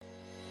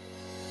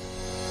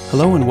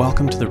Hello and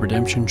welcome to the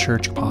Redemption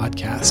Church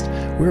podcast.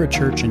 We're a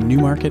church in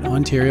Newmarket,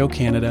 Ontario,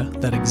 Canada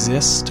that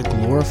exists to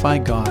glorify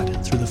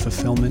God through the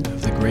fulfillment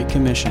of the Great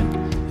Commission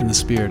in the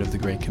spirit of the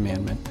Great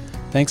Commandment.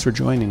 Thanks for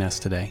joining us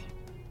today.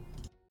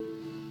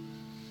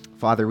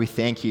 Father, we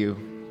thank you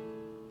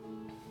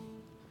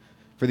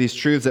for these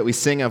truths that we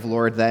sing of,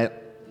 Lord,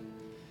 that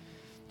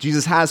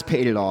Jesus has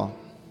paid it all.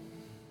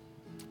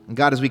 And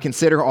God, as we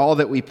consider all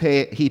that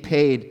He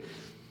paid,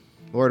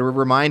 Lord, we're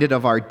reminded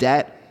of our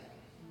debt.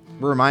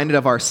 We're reminded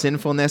of our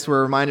sinfulness.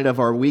 We're reminded of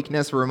our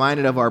weakness. We're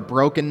reminded of our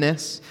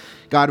brokenness.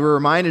 God, we're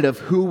reminded of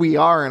who we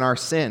are in our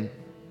sin.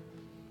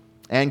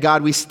 And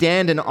God, we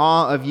stand in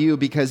awe of you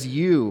because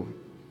you,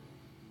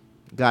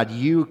 God,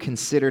 you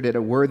considered it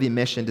a worthy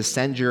mission to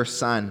send your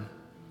Son,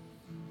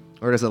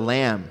 Lord, as a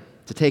lamb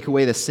to take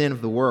away the sin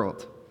of the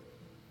world.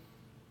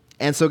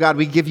 And so, God,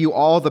 we give you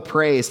all the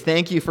praise.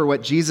 Thank you for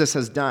what Jesus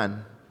has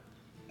done.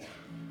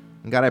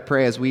 And God, I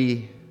pray as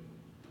we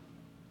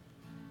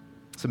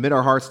submit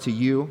our hearts to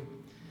you,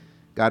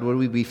 God, would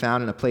we be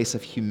found in a place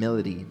of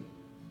humility,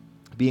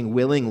 being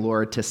willing,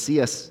 Lord, to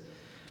see us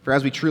for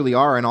as we truly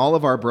are in all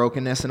of our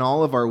brokenness and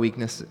all of our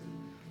weakness.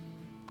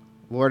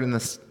 Lord, in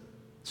the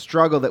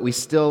struggle that we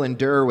still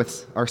endure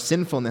with our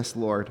sinfulness,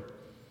 Lord.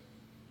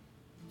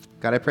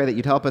 God, I pray that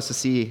you'd help us to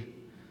see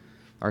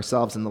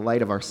ourselves in the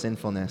light of our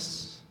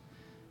sinfulness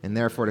and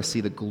therefore to see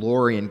the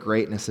glory and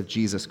greatness of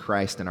Jesus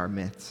Christ in our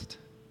midst.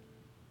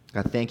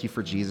 God, thank you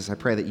for Jesus. I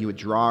pray that you would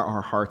draw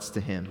our hearts to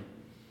him.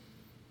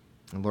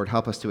 And Lord,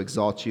 help us to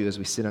exalt you as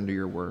we sit under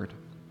your word.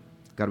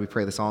 God, we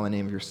pray this all in the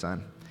name of your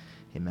Son.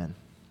 Amen.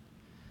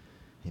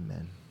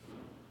 Amen.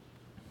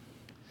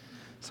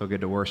 So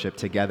good to worship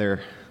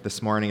together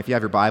this morning. If you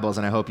have your Bibles,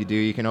 and I hope you do,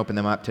 you can open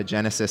them up to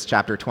Genesis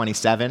chapter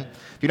 27.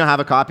 If you don't have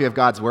a copy of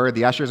God's word,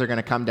 the ushers are going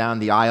to come down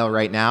the aisle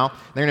right now.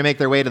 They're going to make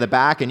their way to the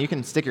back, and you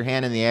can stick your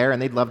hand in the air,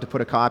 and they'd love to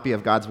put a copy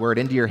of God's word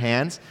into your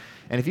hands.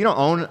 And if you don't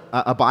own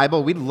a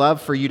Bible, we'd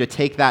love for you to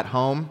take that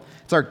home.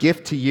 It's our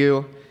gift to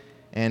you.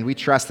 And we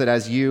trust that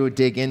as you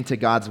dig into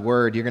God's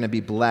word, you're going to be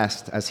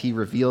blessed as he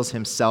reveals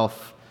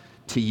himself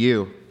to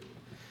you.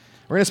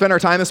 We're going to spend our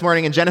time this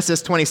morning in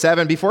Genesis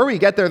 27. Before we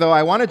get there, though,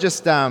 I want to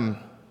just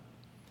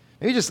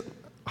maybe just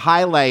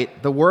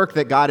highlight the work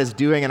that God is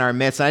doing in our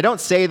midst. And I don't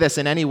say this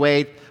in any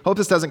way. Hope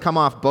this doesn't come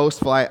off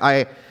boastful.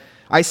 I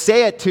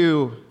say it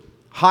to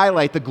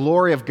highlight the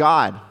glory of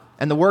God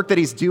and the work that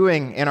he's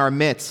doing in our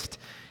midst.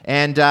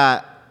 And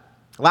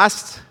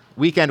last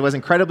weekend was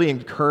incredibly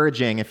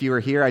encouraging. If you were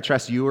here, I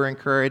trust you were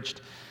encouraged.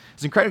 It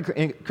was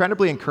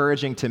incredibly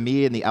encouraging to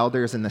me and the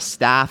elders and the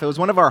staff. It was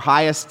one of our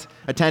highest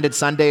attended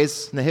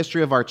Sundays in the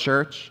history of our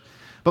church.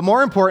 But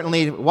more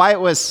importantly, why it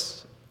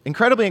was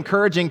incredibly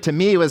encouraging to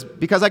me was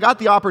because I got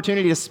the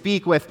opportunity to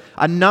speak with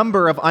a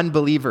number of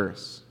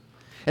unbelievers.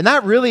 And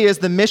that really is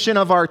the mission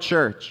of our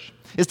church,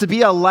 is to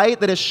be a light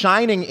that is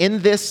shining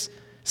in this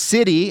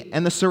city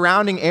and the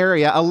surrounding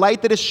area, a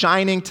light that is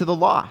shining to the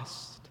lost.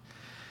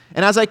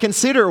 And as I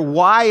consider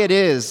why it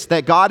is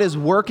that God is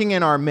working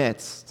in our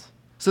midst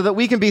so that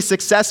we can be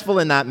successful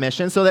in that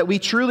mission, so that we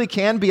truly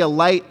can be a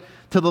light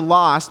to the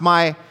lost,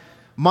 my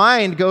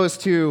mind goes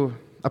to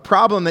a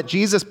problem that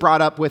Jesus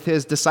brought up with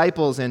his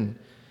disciples in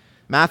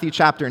Matthew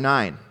chapter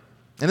 9.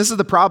 And this is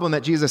the problem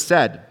that Jesus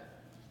said.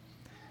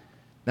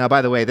 Now,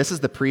 by the way, this is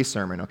the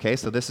pre-sermon, okay?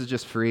 So this is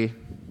just free.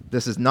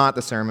 This is not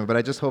the sermon, but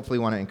I just hopefully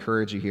want to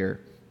encourage you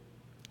here.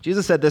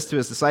 Jesus said this to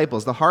his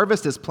disciples: "The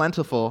harvest is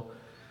plentiful,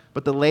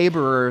 but the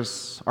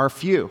laborers are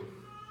few."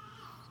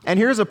 And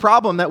here's a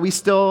problem that we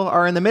still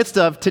are in the midst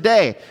of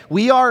today.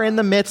 We are in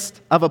the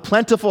midst of a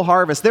plentiful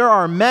harvest. There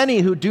are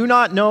many who do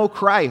not know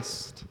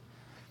Christ,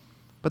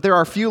 but there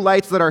are few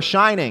lights that are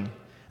shining.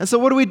 And so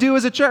what do we do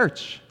as a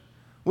church?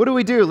 What do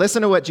we do?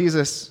 Listen to what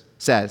Jesus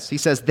says. He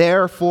says,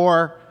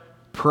 "Therefore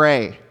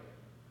pray.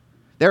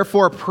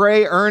 Therefore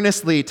pray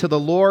earnestly to the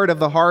Lord of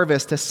the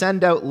harvest to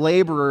send out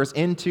laborers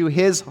into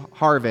his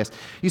harvest."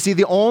 You see,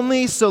 the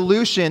only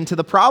solution to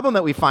the problem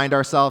that we find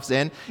ourselves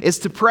in is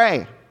to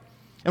pray.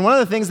 And one of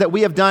the things that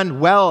we have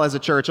done well as a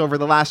church over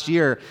the last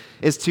year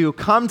is to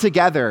come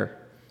together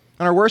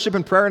on our worship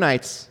and prayer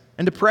nights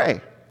and to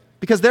pray.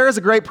 Because there is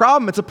a great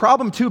problem. It's a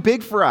problem too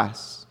big for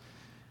us.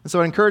 And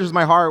so it encourages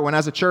my heart when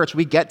as a church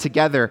we get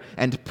together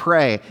and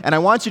pray. And I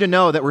want you to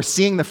know that we're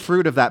seeing the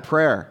fruit of that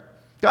prayer.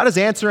 God is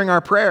answering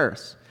our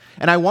prayers.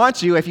 And I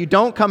want you, if you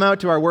don't come out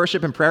to our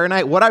worship and prayer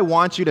night, what I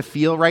want you to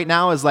feel right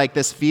now is like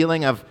this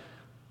feeling of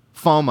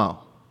FOMO.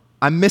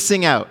 I'm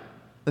missing out.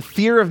 The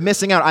fear of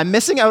missing out. I'm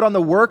missing out on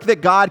the work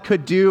that God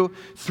could do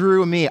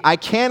through me. I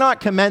cannot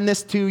commend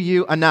this to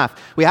you enough.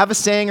 We have a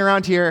saying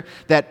around here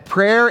that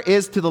prayer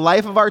is to the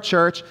life of our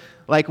church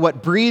like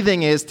what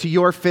breathing is to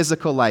your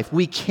physical life.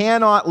 We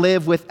cannot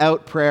live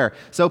without prayer.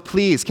 So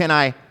please, can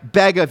I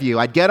beg of you,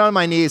 I'd get on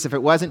my knees if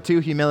it wasn't too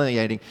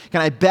humiliating, can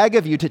I beg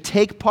of you to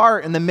take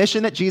part in the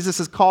mission that Jesus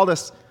has called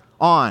us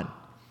on,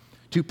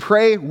 to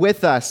pray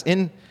with us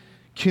in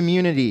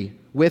community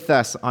with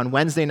us on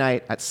Wednesday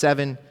night at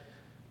 7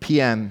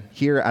 p.m.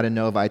 here at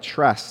Innova. I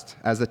trust,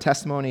 as the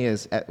testimony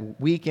is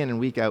week in and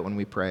week out when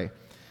we pray,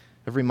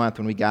 Every month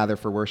when we gather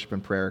for worship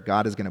and prayer,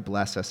 God is going to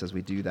bless us as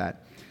we do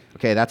that.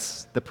 Okay,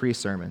 that's the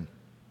pre-sermon.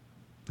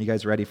 You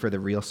guys ready for the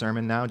real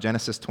sermon now?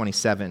 Genesis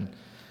 27.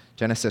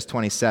 Genesis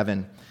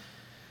 27.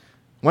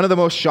 One of the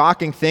most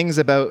shocking things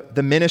about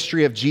the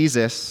ministry of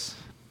Jesus,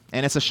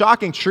 and it's a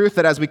shocking truth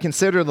that as we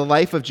consider the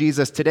life of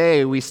Jesus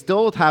today, we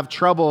still have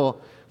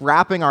trouble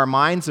wrapping our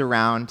minds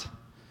around,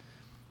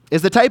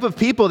 is the type of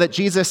people that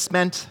Jesus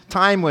spent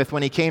time with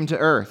when he came to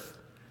earth.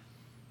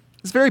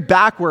 It's very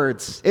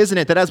backwards, isn't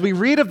it? That as we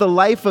read of the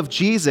life of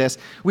Jesus,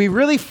 we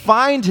really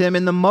find him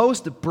in the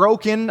most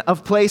broken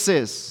of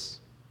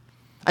places.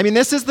 I mean,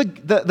 this is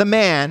the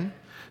man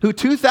who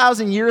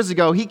 2,000 years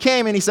ago, he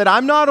came and he said,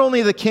 I'm not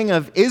only the king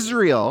of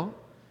Israel,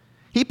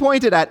 he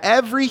pointed at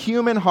every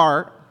human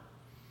heart.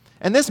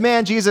 And this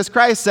man, Jesus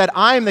Christ, said,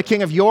 I am the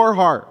king of your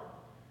heart.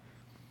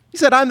 He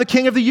said, I'm the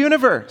king of the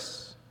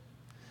universe.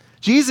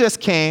 Jesus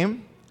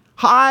came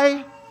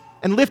high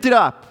and lifted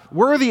up,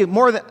 worthy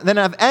more than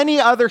of any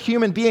other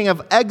human being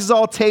of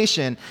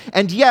exaltation.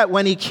 And yet,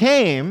 when he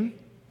came,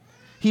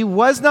 he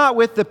was not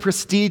with the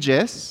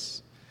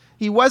prestigious.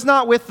 He was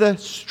not with the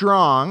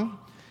strong.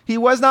 He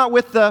was not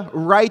with the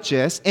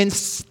righteous.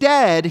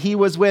 Instead, he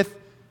was with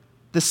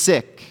the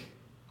sick.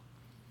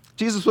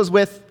 Jesus was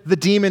with the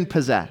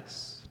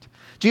demon-possessed.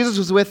 Jesus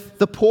was with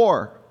the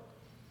poor.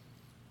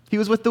 He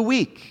was with the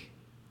weak.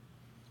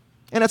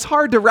 And it's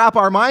hard to wrap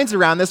our minds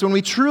around this when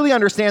we truly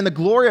understand the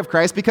glory of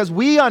Christ, because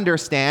we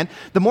understand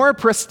the more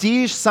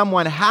prestige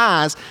someone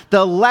has,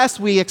 the less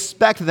we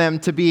expect them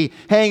to be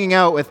hanging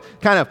out with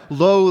kind of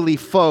lowly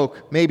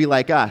folk, maybe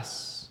like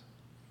us.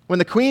 When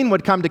the Queen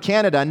would come to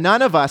Canada,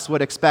 none of us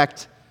would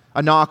expect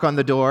a knock on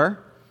the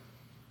door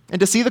and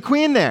to see the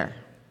Queen there.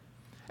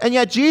 And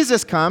yet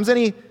Jesus comes and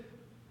he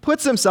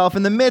puts himself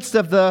in the midst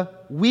of the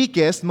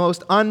weakest,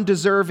 most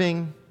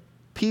undeserving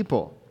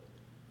people.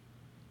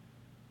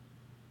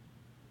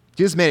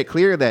 Jesus made it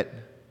clear that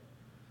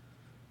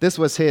this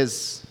was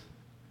his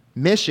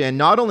mission,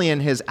 not only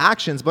in his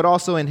actions, but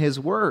also in his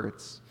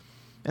words.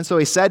 And so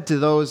he said to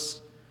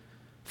those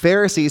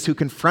Pharisees who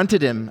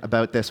confronted him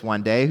about this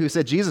one day, who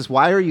said, Jesus,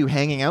 why are you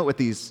hanging out with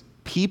these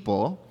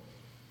people?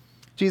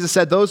 Jesus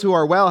said, those who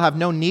are well have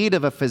no need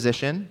of a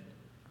physician,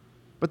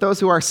 but those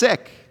who are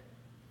sick.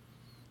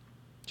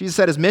 Jesus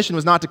said his mission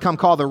was not to come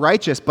call the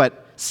righteous,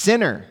 but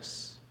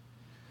sinners.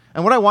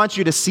 And what I want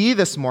you to see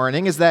this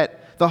morning is that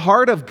the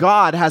heart of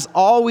God has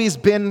always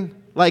been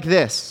like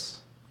this.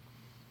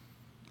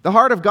 The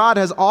heart of God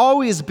has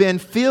always been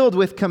filled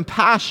with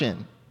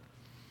compassion,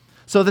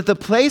 so that the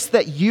place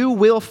that you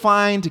will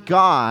find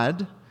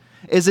God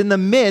is in the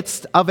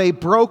midst of a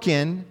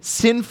broken,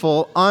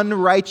 sinful,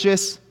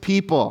 unrighteous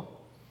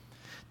people.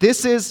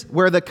 This is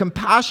where the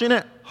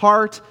compassionate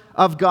heart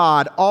of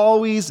God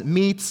always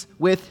meets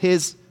with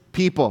his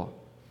people.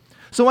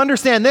 So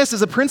understand this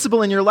as a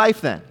principle in your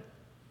life then.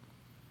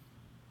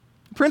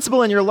 The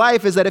principle in your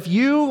life is that if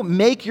you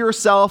make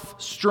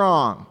yourself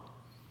strong,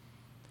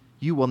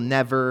 you will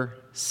never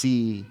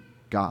see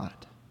God.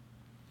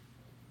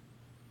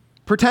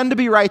 Pretend to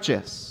be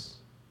righteous.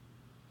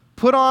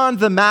 Put on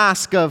the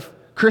mask of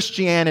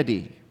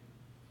Christianity.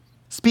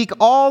 Speak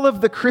all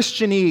of the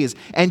Christianese,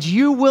 and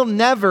you will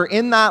never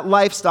in that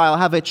lifestyle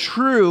have a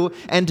true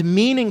and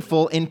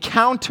meaningful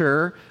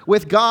encounter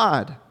with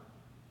God.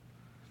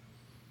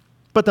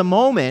 But the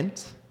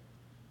moment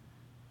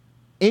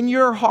in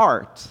your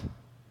heart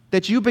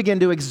that you begin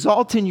to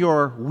exalt in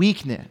your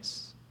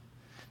weakness,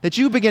 that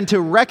you begin to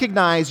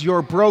recognize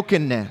your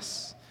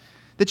brokenness,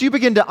 that you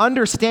begin to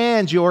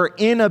understand your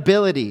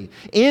inability,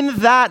 in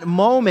that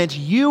moment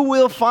you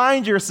will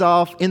find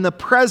yourself in the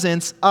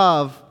presence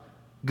of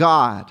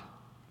God.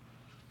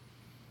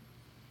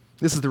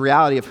 This is the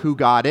reality of who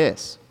God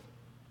is.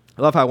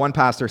 I love how one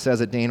pastor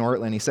says it, Dane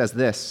Ortland. He says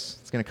this.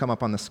 It's going to come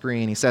up on the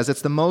screen. He says,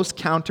 it's the most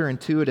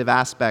counterintuitive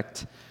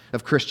aspect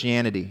of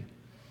Christianity,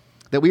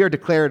 that we are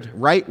declared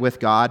right with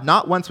God,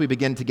 not once we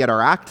begin to get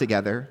our act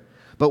together,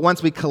 but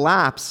once we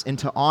collapse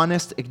into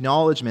honest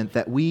acknowledgement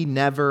that we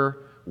never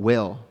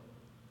will.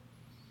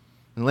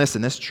 And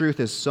listen, this truth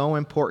is so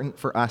important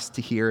for us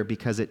to hear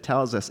because it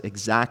tells us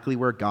exactly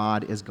where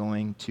God is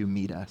going to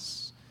meet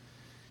us.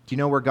 Do you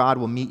know where God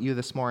will meet you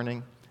this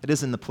morning? It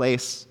is in the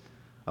place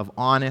of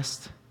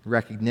honest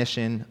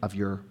recognition of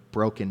your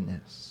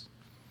brokenness.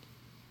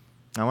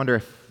 I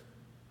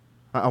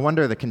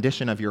wonder the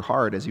condition of your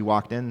heart as you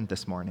walked in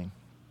this morning.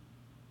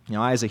 You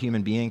know, I as a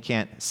human being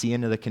can't see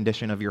into the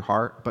condition of your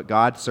heart, but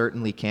God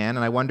certainly can.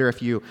 And I wonder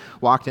if you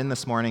walked in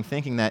this morning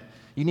thinking that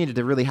you needed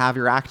to really have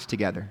your act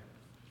together.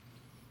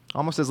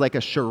 Almost as like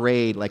a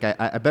charade, like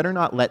I better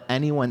not let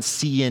anyone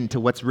see into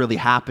what's really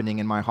happening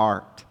in my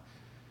heart.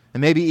 And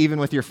maybe even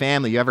with your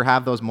family, you ever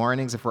have those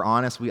mornings? If we're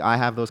honest, I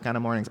have those kind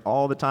of mornings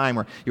all the time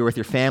where you're with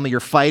your family, you're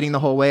fighting the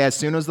whole way. As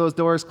soon as those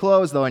doors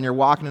close, though, and you're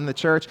walking in the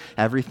church,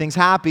 everything's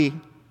happy.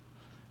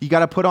 You got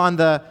to put on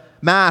the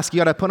mask. You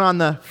got to put on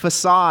the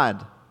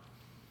facade.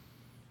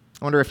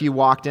 I wonder if you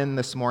walked in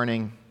this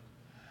morning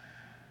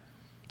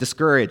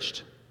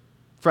discouraged,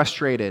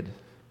 frustrated,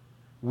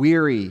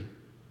 weary,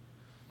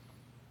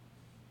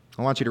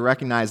 I want you to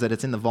recognize that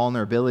it's in the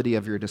vulnerability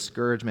of your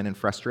discouragement and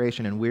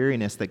frustration and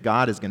weariness that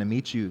God is going to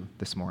meet you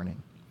this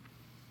morning.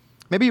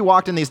 Maybe you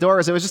walked in these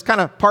doors, it was just kind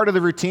of part of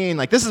the routine.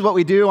 Like, this is what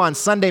we do on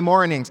Sunday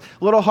mornings.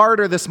 A little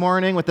harder this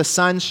morning with the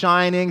sun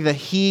shining, the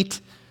heat.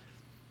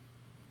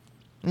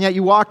 And yet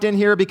you walked in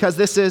here because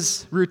this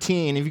is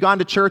routine. You've gone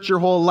to church your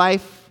whole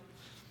life.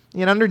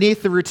 And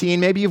underneath the routine,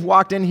 maybe you've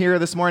walked in here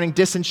this morning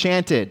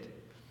disenchanted.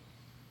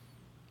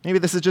 Maybe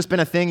this has just been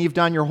a thing you've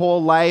done your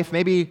whole life.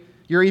 Maybe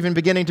you're even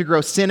beginning to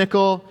grow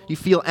cynical. You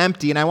feel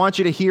empty. And I want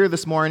you to hear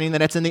this morning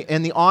that it's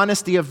in the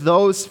honesty of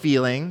those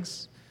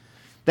feelings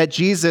that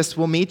Jesus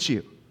will meet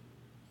you.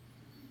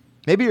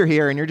 Maybe you're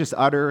here and you're just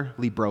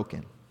utterly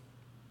broken.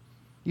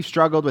 You've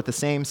struggled with the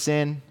same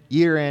sin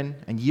year in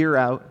and year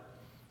out.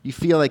 You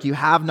feel like you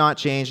have not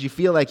changed. You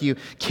feel like you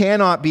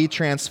cannot be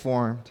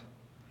transformed.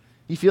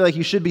 You feel like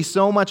you should be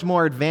so much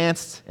more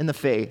advanced in the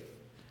faith.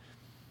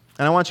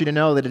 And I want you to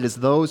know that it is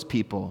those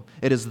people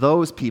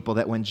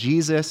that when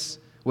Jesus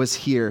was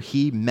here,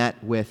 he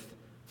met with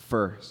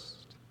first.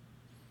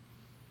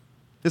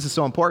 This is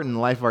so important in the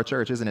life of our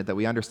church, isn't it, that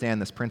we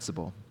understand this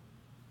principle,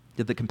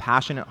 that the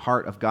compassionate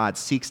heart of God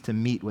seeks to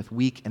meet with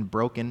weak and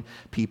broken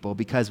people,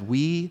 because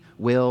we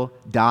will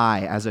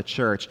die as a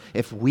church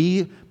if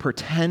we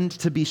pretend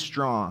to be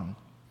strong.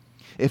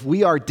 If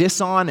we are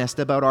dishonest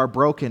about our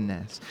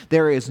brokenness,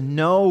 there is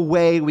no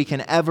way we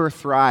can ever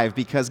thrive,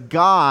 because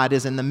God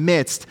is in the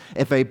midst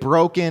of a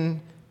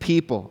broken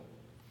people.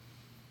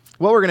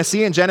 What we're going to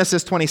see in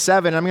Genesis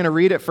 27, I'm going to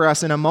read it for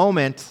us in a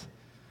moment,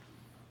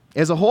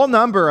 is a whole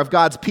number of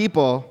God's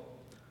people,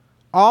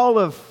 all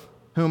of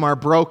whom are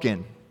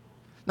broken.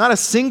 Not a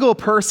single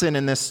person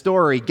in this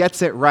story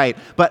gets it right,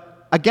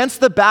 but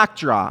against the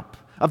backdrop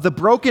of the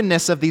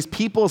brokenness of these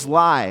people's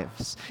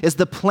lives is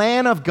the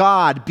plan of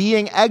God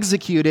being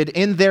executed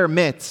in their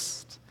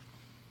midst.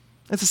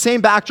 It's the same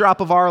backdrop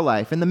of our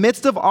life. In the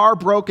midst of our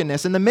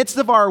brokenness, in the midst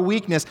of our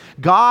weakness,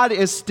 God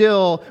is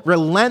still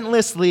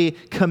relentlessly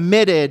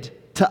committed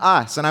to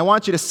us. And I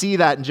want you to see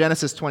that in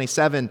Genesis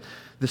 27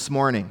 this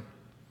morning.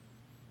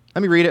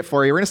 Let me read it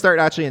for you. We're going to start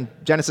actually in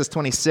Genesis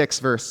 26,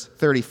 verse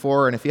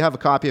 34. And if you have a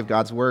copy of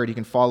God's Word, you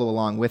can follow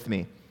along with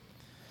me.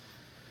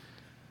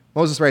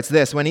 Moses writes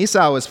this: When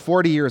Esau was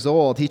 40 years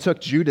old, he took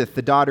Judith,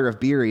 the daughter of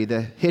Beeri,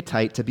 the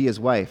Hittite, to be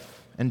his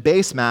wife, and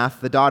Basemath,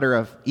 the daughter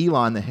of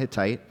Elon, the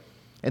Hittite,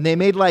 and they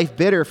made life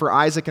bitter for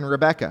Isaac and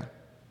Rebekah.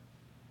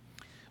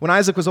 When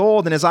Isaac was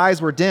old and his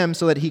eyes were dim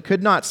so that he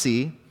could not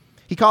see,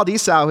 he called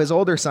Esau, his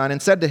older son,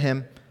 and said to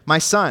him, "My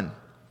son."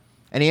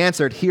 And he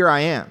answered, "Here I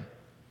am."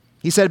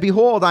 He said,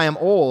 "Behold, I am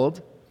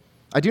old.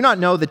 I do not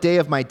know the day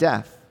of my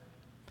death.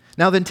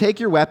 Now then take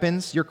your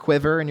weapons, your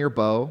quiver, and your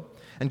bow,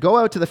 and go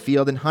out to the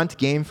field and hunt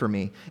game for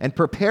me, and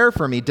prepare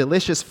for me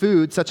delicious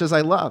food such as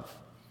I love.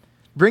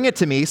 Bring it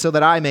to me so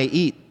that I may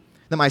eat,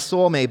 that my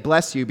soul may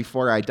bless you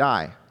before I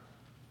die."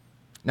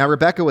 Now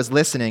Rebekah was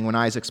listening when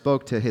Isaac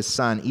spoke to his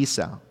son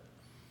Esau.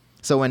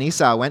 So when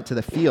Esau went to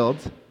the field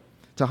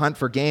to hunt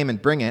for game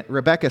and bring it,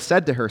 Rebekah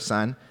said to her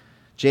son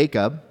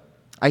Jacob,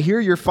 "I hear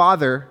your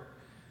father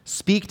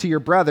speak to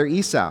your brother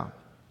Esau.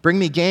 Bring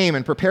me game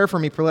and prepare for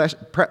me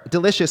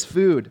delicious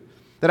food,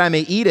 that I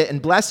may eat it and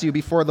bless you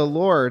before the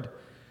Lord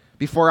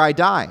before I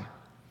die.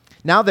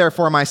 Now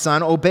therefore, my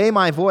son, obey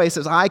my voice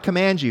as I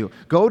command you.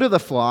 Go to the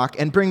flock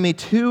and bring me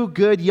 2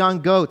 good young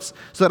goats,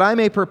 so that I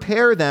may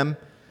prepare them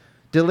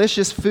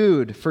delicious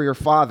food for your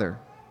father,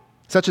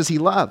 such as he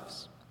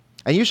loves.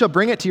 And you shall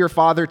bring it to your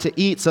father to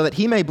eat, so that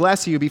he may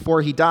bless you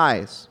before he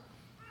dies."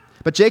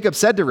 But Jacob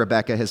said to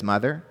Rebekah, his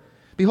mother,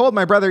 "Behold,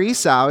 my brother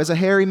Esau is a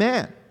hairy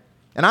man,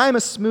 and I am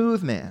a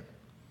smooth man.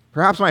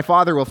 Perhaps my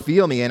father will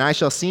feel me, and I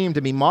shall seem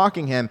to be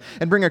mocking him,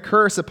 and bring a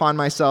curse upon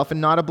myself and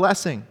not a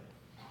blessing."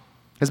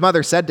 His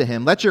mother said to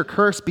him, "Let your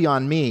curse be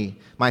on me,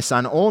 my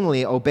son,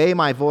 only obey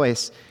my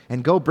voice,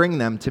 and go bring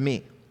them to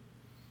me."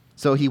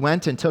 So he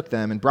went and took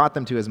them and brought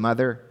them to his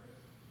mother,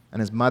 and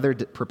his mother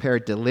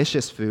prepared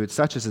delicious food,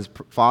 such as his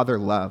father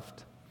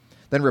loved.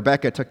 Then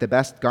Rebekah took the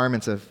best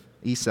garments of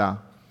Esau,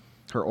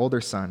 her older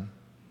son,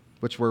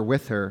 which were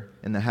with her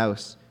in the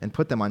house, and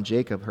put them on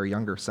Jacob, her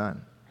younger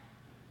son.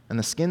 And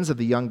the skins of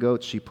the young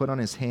goats she put on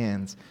his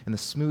hands and the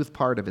smooth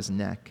part of his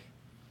neck.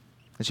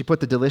 And she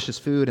put the delicious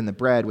food and the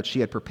bread which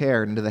she had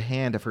prepared into the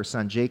hand of her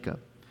son Jacob.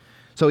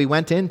 So he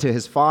went in to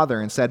his father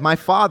and said, "My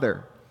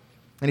father."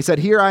 And he said,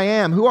 "Here I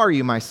am. Who are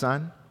you, my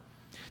son?"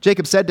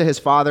 Jacob said to his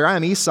father, "I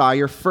am Esau,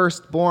 your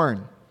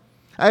firstborn.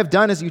 I have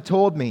done as you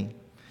told me.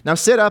 Now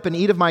sit up and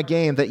eat of my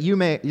game, that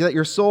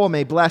your soul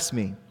may bless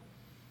me."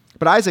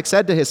 But Isaac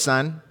said to his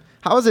son,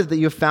 "How is it that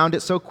you have found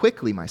it so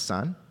quickly, my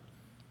son?"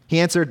 He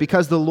answered,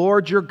 "Because the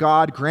Lord your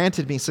God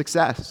granted me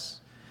success."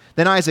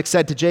 Then Isaac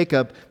said to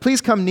Jacob,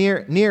 "Please come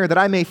near that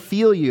I may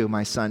feel you,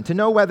 my son, to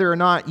know whether or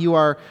not you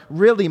are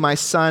really my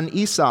son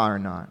Esau or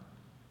not."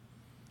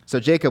 So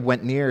Jacob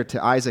went near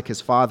to Isaac his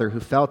father, who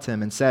felt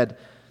him, and said,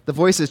 "The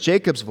voice is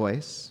Jacob's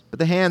voice, but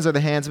the hands are the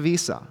hands of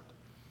Esau."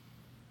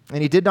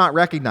 And he did not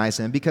recognize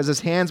him, because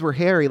his hands were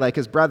hairy like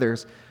his brother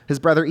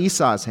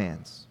Esau's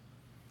hands.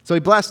 So he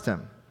blessed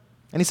him.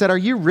 And he said, "Are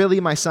you really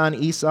my son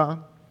Esau?"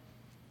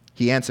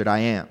 He answered, I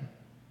am.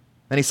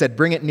 Then he said,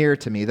 bring it near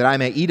to me, that I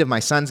may eat of my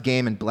son's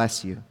game and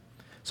bless you.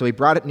 So he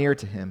brought it near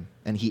to him,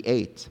 and he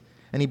ate.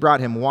 And he brought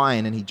him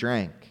wine, and he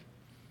drank.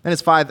 And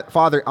his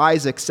father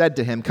Isaac said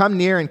to him, come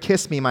near and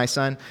kiss me, my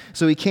son.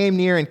 So he came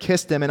near and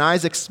kissed him, and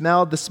Isaac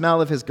smelled the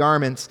smell of his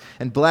garments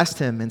and blessed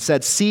him and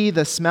said, see,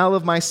 the smell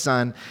of my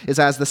son is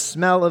as the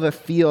smell of a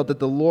field that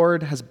the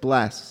Lord has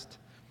blessed.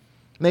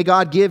 May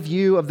God give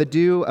you of the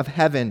dew of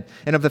heaven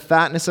and of the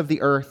fatness of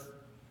the earth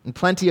and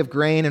plenty of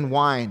grain and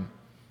wine.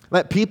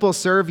 Let people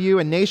serve you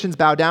and nations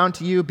bow down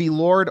to you. Be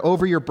Lord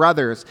over your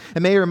brothers,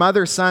 and may your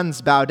mother's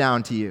sons bow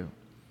down to you.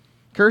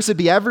 Cursed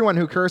be everyone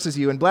who curses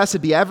you, and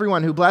blessed be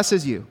everyone who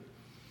blesses you.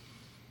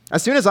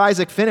 As soon as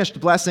Isaac finished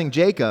blessing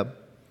Jacob,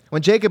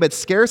 when Jacob had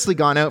scarcely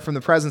gone out from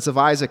the presence of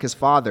Isaac his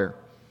father,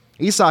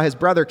 Esau his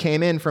brother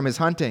came in from his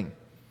hunting.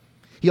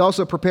 He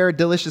also prepared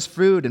delicious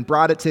food and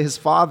brought it to his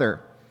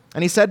father.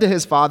 And he said to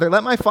his father,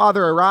 let my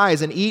father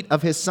arise and eat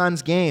of his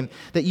son's game,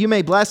 that you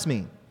may bless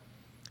me.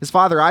 His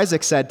father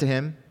Isaac said to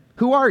him,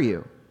 who are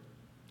you?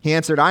 He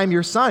answered, I am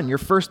your son, your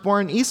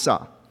firstborn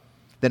Esau.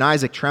 Then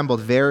Isaac trembled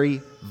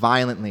very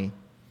violently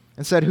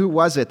and said, who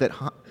was it that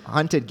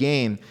hunted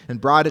game and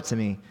brought it to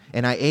me?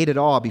 And I ate it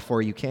all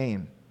before you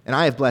came. And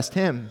I have blessed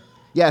him.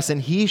 Yes,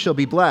 and he shall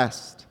be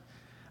blessed.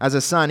 As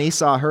his son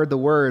Esau heard the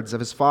words of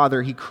his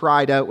father, he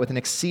cried out with an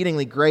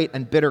exceedingly great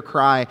and bitter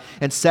cry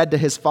and said to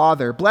his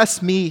father,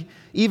 bless me,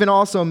 even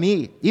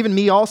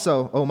me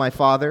also, O my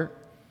father.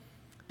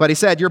 But he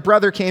said, your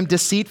brother came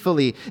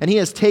deceitfully, and he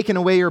has taken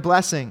away your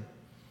blessing.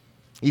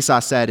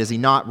 Esau said, is he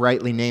not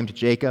rightly named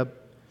Jacob?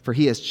 For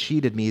he has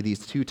cheated me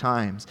these 2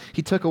 times.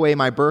 He took away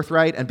my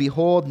birthright, and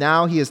behold,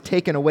 now he has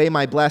taken away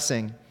my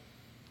blessing.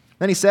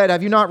 Then he said,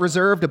 have you not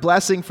reserved a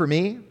blessing for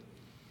me?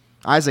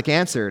 Isaac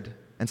answered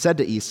and said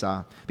to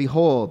Esau,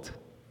 behold,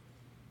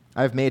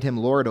 I have made him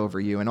lord over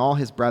you and all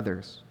his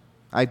brothers.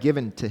 I have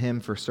given to him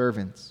for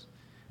servants,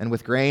 and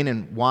with grain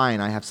and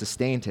wine I have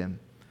sustained him.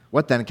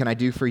 What then can I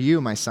do for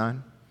you, my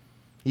son?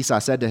 Esau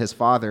said to his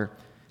father,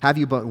 have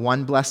you but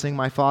one blessing,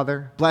 my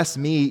father? Bless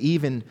me,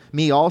 even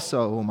me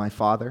also, O my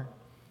father.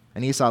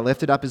 And Esau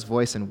lifted up his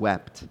voice and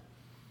wept.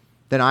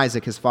 Then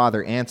Isaac his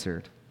father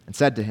answered and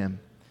said to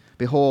him,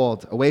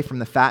 behold, away from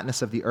the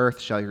fatness of the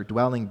earth shall your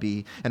dwelling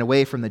be, and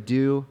away from the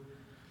dew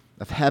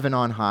of heaven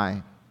on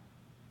high.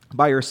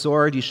 By your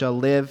sword you shall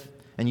live,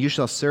 and you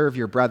shall serve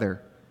your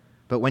brother.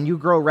 But when you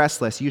grow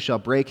restless, you shall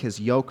break his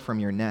yoke from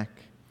your neck.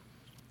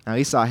 Now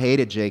Esau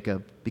hated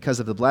Jacob because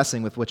of the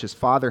blessing with which his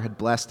father had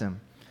blessed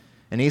him.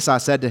 And Esau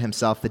said to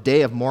himself, the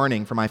day of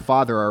mourning for my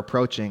father are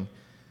approaching.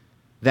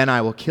 Then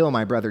I will kill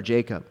my brother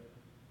Jacob.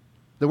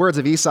 The words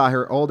of Esau,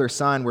 her older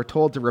son, were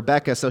told to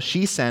Rebekah, so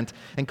she sent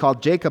and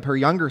called Jacob, her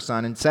younger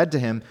son, and said to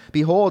him,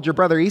 behold, your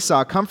brother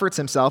Esau comforts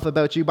himself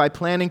about you by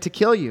planning to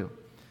kill you.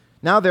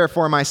 Now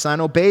therefore, my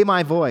son, obey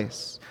my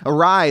voice.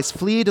 Arise,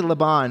 flee to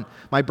Laban,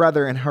 my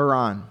brother in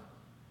Haran.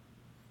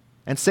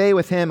 And stay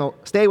with him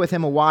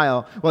a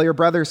while your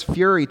brother's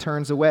fury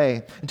turns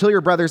away, until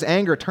your brother's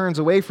anger turns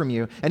away from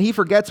you, and he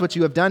forgets what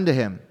you have done to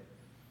him.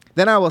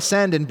 Then I will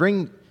send and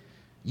bring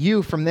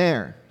you from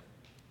there.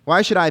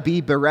 Why should I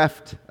be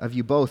bereft of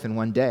you both in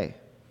one day?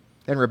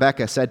 Then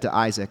Rebekah said to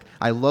Isaac,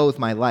 I loathe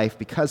my life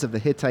because of the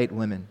Hittite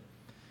women.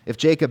 If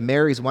Jacob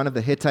marries one of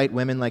the Hittite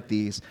women like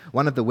these,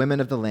 one of the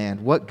women of the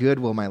land, what good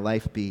will my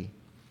life be?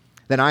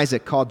 Then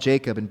Isaac called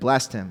Jacob and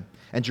blessed him,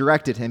 and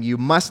directed him, you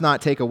must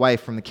not take a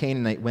wife from the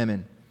Canaanite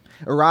women.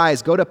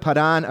 Arise, go to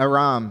Padan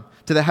Aram,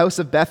 to the house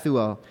of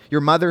Bethuel,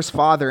 your mother's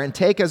father, and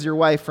take as your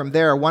wife from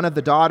there one of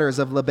the daughters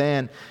of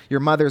Laban, your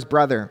mother's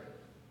brother.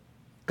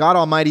 God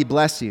Almighty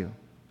bless you,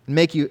 and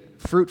make you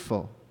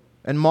fruitful,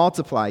 and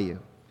multiply you,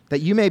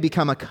 that you may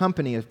become a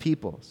company of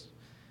peoples.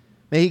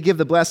 May he give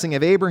the blessing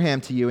of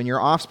Abraham to you and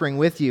your offspring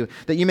with you,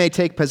 that you may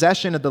take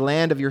possession of the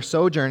land of your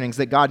sojournings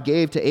that God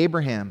gave to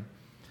Abraham.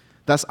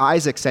 Thus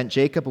Isaac sent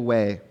Jacob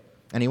away,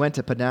 and he went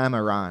to Padan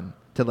Aram,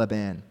 to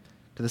Laban,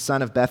 to the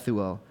son of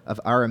Bethuel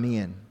of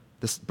Aramean,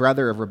 the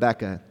brother of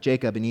Rebekah,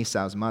 Jacob and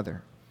Esau's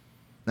mother.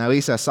 Now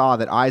Esau saw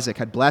that Isaac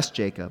had blessed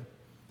Jacob,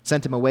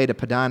 sent him away to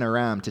Padan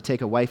Aram to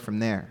take a wife from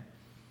there.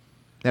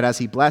 That as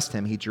he blessed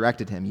him, he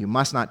directed him, you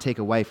must not take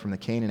a wife from the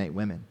Canaanite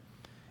women,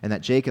 and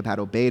that Jacob had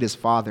obeyed his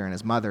father and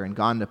his mother and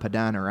gone to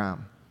Padan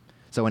Aram.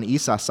 So when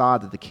Esau saw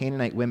that the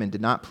Canaanite women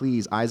did not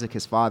please Isaac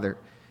his father,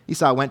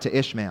 Esau went to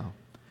Ishmael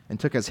and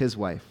took as his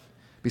wife,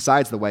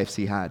 besides the wives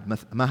he had,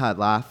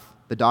 Mahalath,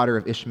 the daughter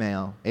of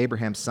Ishmael,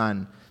 Abraham's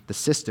son, the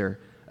sister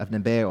of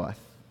Nebaioth.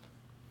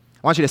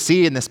 I want you to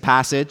see in this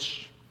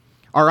passage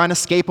our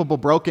unescapable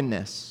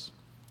brokenness.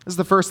 This is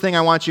the first thing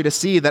I want you to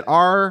see, that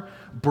our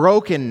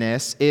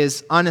brokenness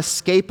is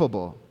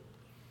unescapable.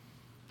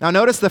 Now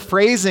notice the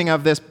phrasing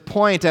of this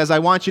point as I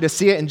want you to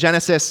see it in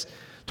Genesis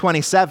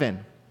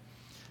 27.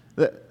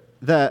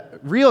 The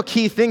real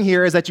key thing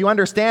here is that you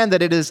understand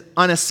that it is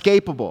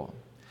unescapable.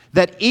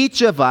 That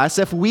each of us,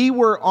 if we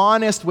were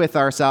honest with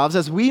ourselves,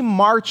 as we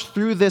march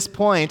through this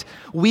point,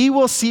 we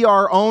will see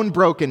our own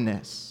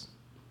brokenness.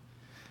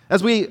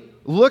 As we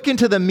look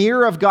into the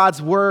mirror of God's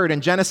word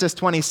in Genesis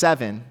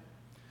 27,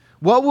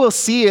 what we'll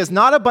see is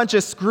not a bunch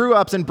of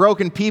screw-ups and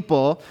broken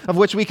people of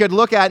which we could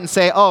look at and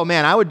say, oh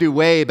man, I would do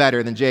way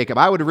better than Jacob.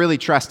 I would really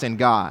trust in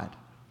God.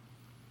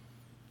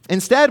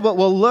 Instead, what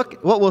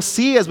we'll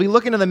see as we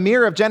look into the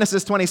mirror of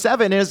Genesis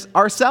 27 is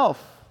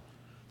ourself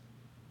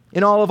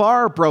in all of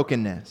our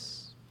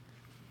brokenness.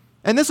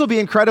 And this will be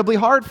incredibly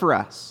hard for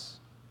us.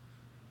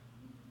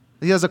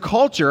 Because as a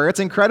culture, it's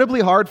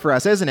incredibly hard for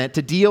us, isn't it,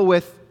 to deal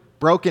with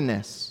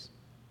brokenness.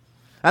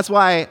 That's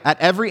why at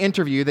every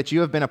interview that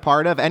you have been a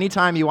part of,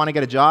 anytime you want to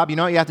get a job, you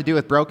know what you have to do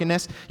with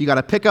brokenness? You got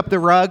to pick up the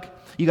rug.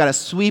 You got to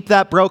sweep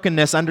that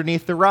brokenness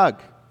underneath the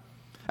rug.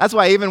 That's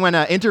why even when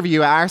an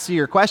interviewer asks you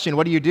your question,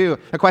 what do you do?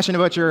 A question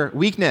about your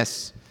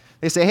weakness.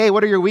 They say, hey,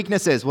 what are your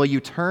weaknesses? Well, you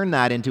turn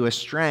that into a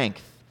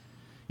strength.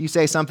 You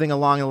say something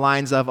along the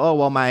lines of, oh,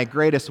 well, my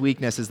greatest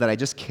weakness is that I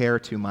just care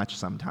too much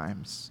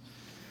sometimes.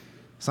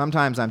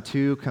 Sometimes I'm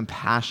too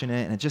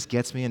compassionate and it just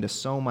gets me into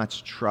so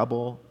much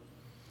trouble.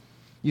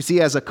 You see,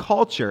 as a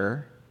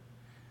culture,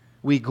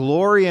 we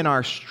glory in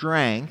our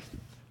strength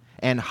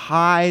and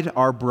hide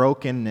our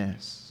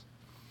brokenness.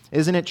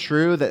 Isn't it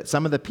true that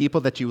some of the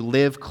people that you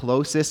live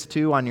closest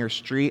to on your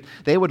street,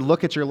 they would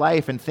look at your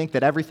life and think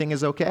that everything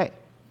is okay?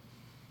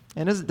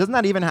 And doesn't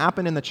that even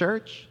happen in the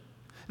church?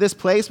 This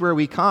place where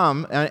we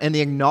come and the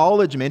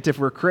acknowledgement, if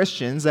we're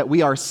Christians, that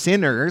we are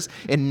sinners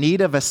in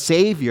need of a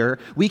Savior,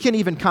 we can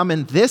even come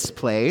in this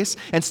place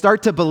and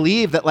start to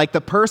believe that like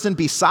the person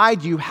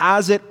beside you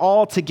has it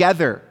all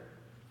together.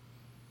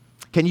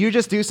 Can you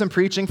just do some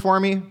preaching for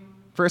me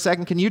for a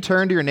second? Can you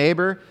turn to your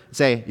neighbor and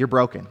say, you're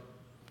broken?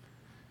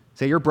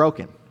 Say, you're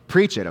broken.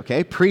 Preach it,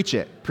 okay? Preach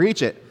it.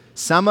 Preach it.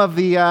 Some of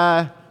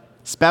the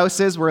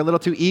spouses were a little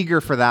too eager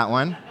for that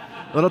one.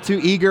 A little too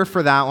eager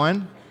for that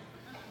one.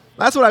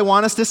 That's what I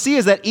want us to see,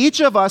 is that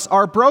each of us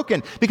are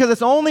broken, because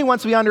it's only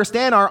once we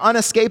understand our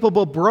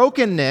unescapable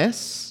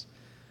brokenness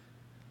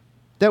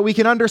that we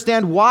can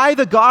understand why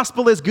the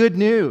gospel is good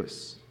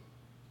news.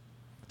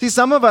 See,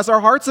 some of us, our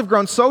hearts have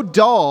grown so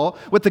dull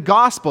with the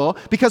gospel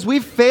because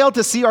we've failed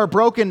to see our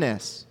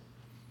brokenness.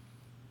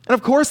 And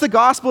of course, the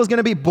gospel is going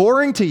to be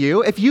boring to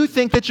you if you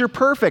think that you're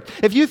perfect,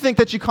 if you think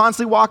that you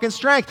constantly walk in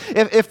strength.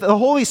 If the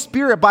Holy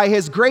Spirit, by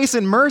His grace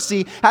and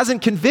mercy,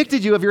 hasn't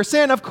convicted you of your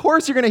sin, of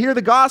course you're going to hear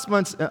the gospel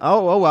and say,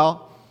 oh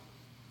well.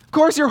 Of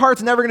course your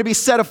heart's never going to be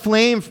set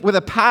aflame with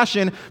a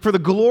passion for the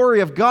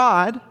glory of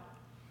God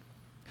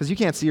because you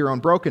can't see your own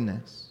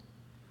brokenness.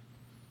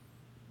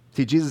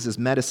 See, Jesus'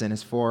 medicine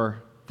is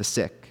for the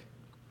sick,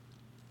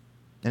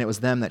 and it was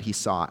them that He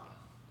sought.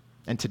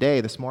 And today,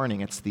 this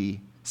morning, it's the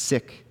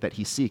sick that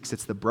He seeks.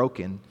 It's the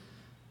broken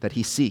that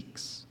He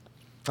seeks.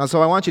 And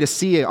so I want you to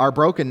see our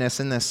brokenness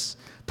in this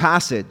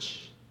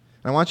passage.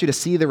 I want you to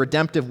see the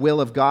redemptive will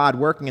of God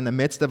working in the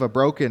midst of a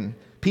broken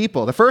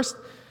people. The first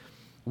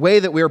way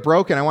that we are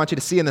broken, I want you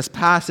to see in this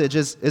passage,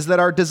 is that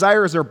our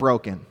desires are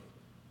broken.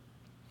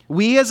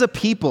 We as a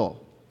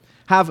people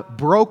have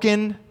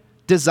broken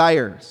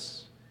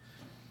desires.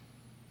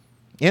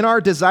 In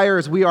our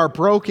desires, we are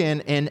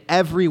broken in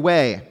every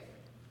way.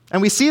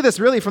 And we see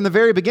this really from the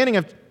very beginning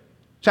of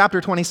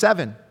Chapter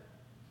 27.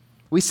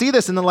 We see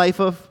this in the life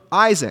of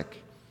Isaac.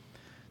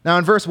 Now,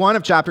 in verse 1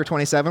 of chapter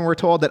 27, we're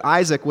told that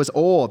Isaac was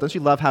old. Don't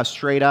you love how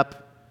straight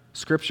up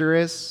Scripture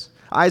is?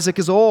 Isaac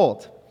is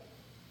old.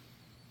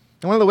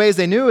 And one of the ways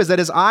they knew is that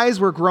his eyes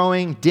were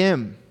growing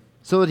dim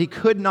so that he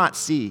could not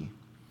see.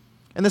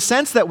 And the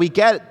sense that we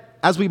get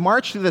as we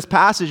march through this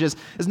passage is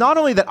not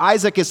only that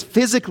Isaac is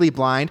physically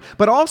blind,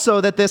 but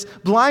also that this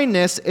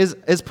blindness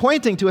is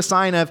pointing to a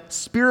sign of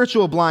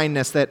spiritual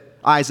blindness that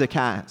Isaac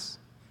has.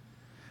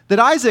 That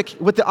Isaac,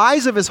 with the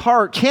eyes of his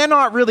heart,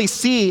 cannot really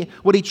see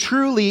what he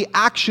truly,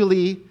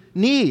 actually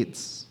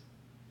needs.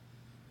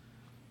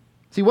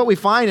 See, what we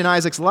find in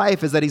Isaac's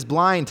life is that he's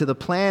blind to the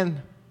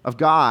plan of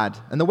God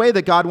and the way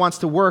that God wants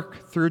to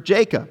work through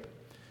Jacob.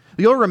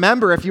 You'll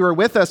remember, if you were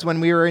with us when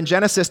we were in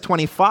Genesis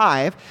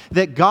 25,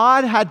 that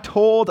God had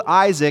told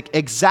Isaac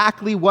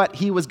exactly what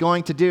he was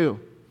going to do.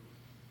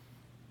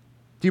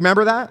 Do you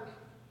remember that?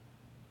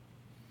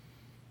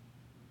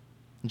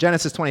 In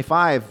Genesis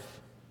 25,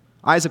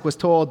 Rebecca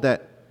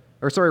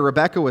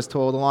was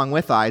told along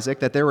with Isaac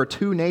that there were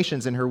two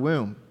nations in her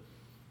womb.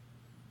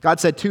 God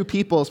said, 2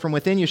 peoples from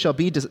within you shall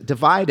be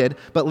divided,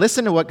 but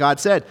listen to what God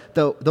said.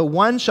 The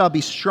one shall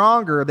be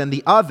stronger than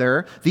the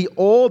other, the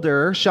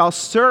older shall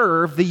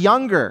serve the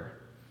younger.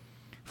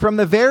 From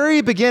the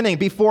very beginning,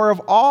 before of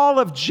all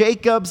of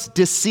Jacob's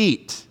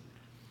deceit,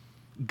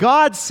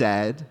 God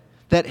said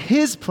that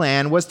His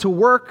plan was to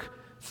work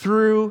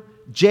through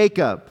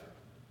Jacob.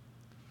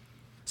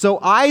 So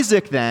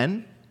Isaac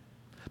then,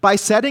 by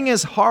setting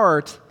his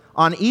heart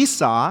on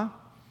Esau,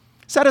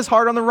 set his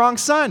heart on the wrong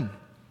son.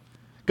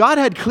 God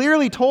had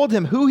clearly told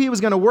him who He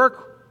was going to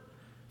work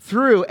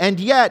through, and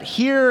yet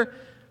here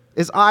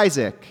is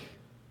Isaac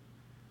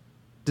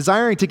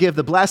desiring to give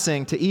the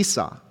blessing to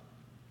Esau.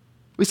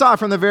 We saw it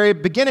from the very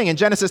beginning in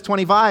Genesis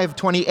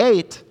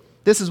 25:28.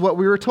 This is what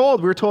we were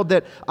told. We were told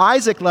that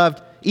Isaac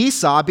loved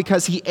Esau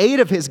because he ate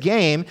of his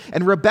game,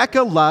 and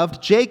Rebekah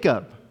loved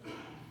Jacob.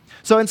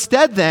 So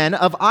instead then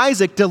of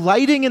Isaac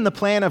delighting in the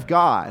plan of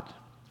God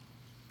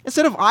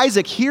Instead of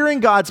Isaac hearing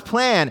God's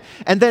plan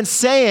and then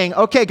saying,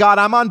 okay, God,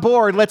 I'm on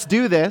board, let's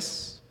do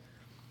this,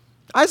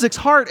 Isaac's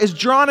heart is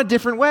drawn a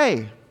different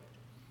way.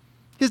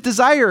 His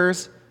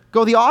desires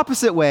go the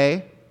opposite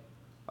way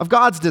of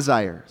God's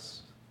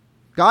desires.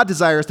 God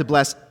desires to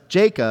bless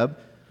Jacob.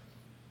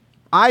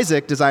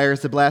 Isaac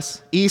desires to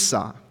bless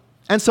Esau.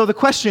 And so the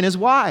question is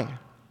why?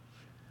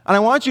 And I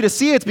want you to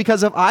see it's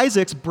because of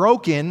Isaac's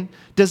broken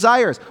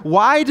desires.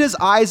 Why does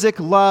Isaac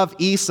love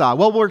Esau?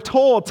 Well, we're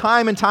told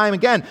time and time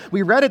again,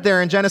 we read it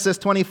there in Genesis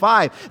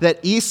 25, that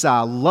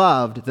Esau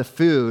loved the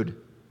food,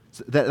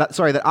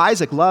 that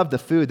Isaac loved the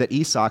food that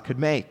Esau could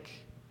make.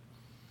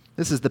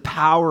 This is the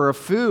power of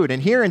food.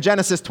 And here in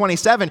Genesis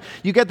 27,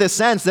 you get this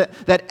sense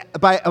that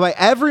by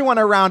everyone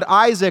around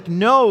Isaac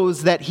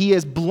knows that he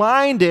is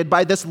blinded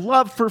by this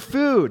love for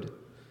food.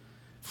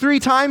 3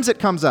 times it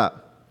comes up.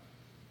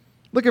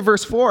 Look at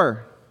verse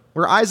 4,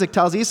 where Isaac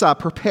tells Esau,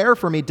 prepare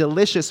for me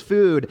delicious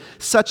food,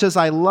 such as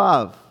I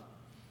love.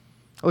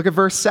 Look at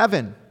verse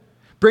 7.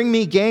 Bring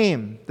me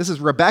game. This is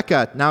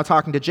Rebekah now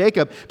talking to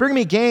Jacob. Bring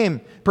me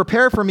game.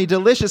 Prepare for me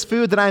delicious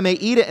food that I may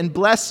eat it and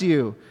bless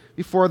you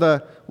before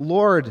the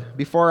Lord,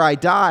 before I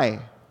die.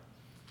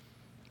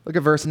 Look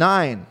at verse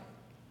 9,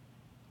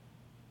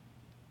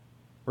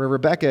 where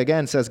Rebekah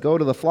again says, go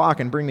to the flock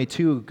and bring me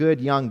 2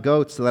 good young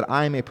goats so that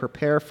I may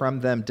prepare from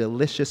them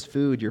delicious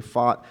food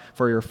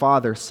for your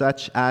father,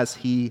 such as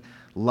he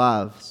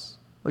loves.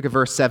 Look at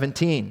verse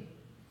 17.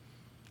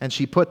 And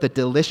she put the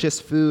delicious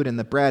food and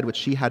the bread which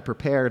she had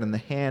prepared in the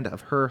hand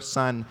of her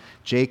son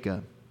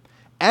Jacob.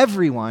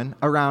 Everyone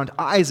around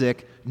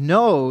Isaac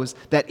knows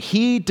that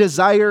he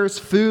desires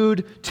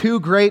food too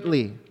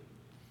greatly.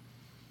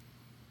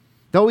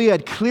 Though he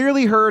had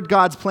clearly heard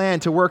God's plan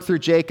to work through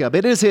Jacob,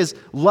 it is his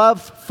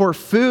love for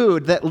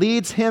food that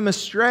leads him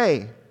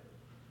astray.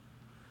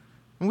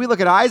 When we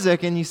look at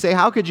Isaac and you say,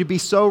 how could you be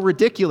so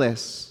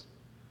ridiculous?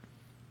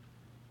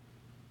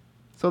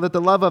 So that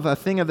the love of a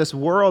thing of this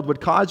world would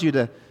cause you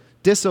to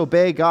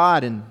disobey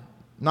God and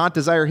not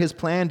desire his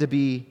plan to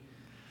be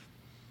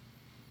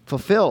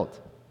fulfilled.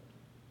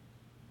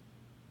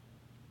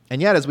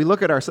 And yet, as we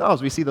look at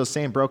ourselves, we see those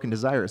same broken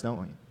desires, don't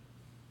we?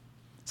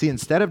 See,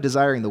 instead of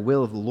desiring the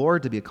will of the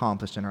Lord to be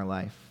accomplished in our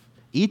life,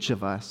 each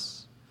of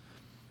us,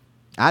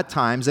 at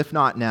times, if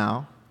not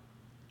now,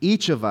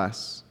 each of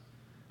us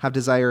have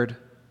desired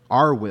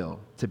our will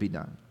to be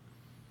done.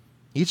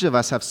 Each of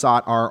us have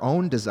sought our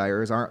own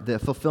desires, the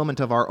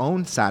fulfillment of our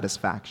own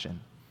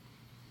satisfaction.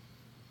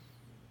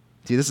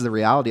 See, this is the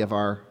reality of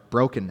our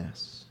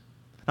brokenness.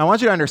 Now, I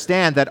want you to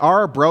understand that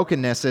our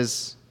brokenness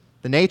is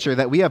the nature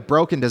that we have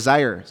broken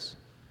desires.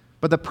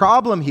 But the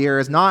problem here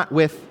is not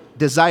with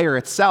desire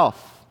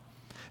itself.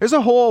 There's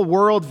a whole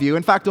worldview,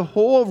 in fact, a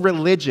whole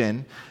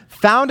religion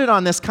founded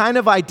on this kind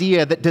of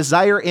idea that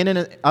desire in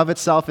and of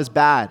itself is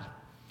bad.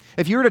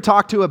 If you were to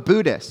talk to a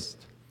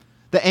Buddhist,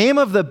 the aim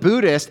of the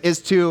Buddhist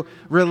is to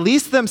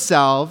release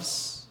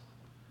themselves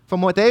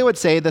from what they would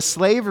say the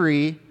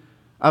slavery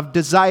of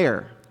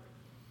desire.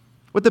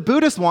 What the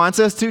Buddhist wants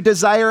is to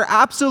desire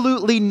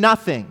absolutely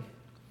nothing.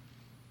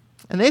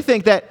 And they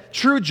think that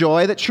true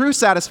joy, that true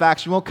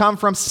satisfaction will come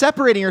from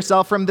separating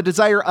yourself from the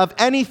desire of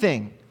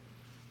anything.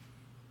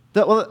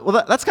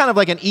 That's kind of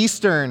like an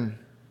Eastern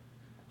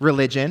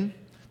religion.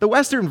 The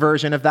Western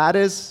version of that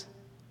is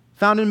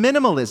found in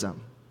minimalism.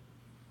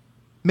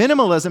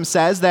 Minimalism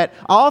says that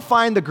I'll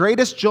find the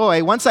greatest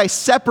joy once I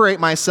separate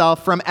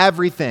myself from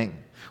everything.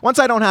 Once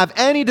I don't have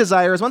any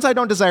desires, once I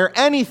don't desire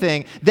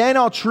anything, then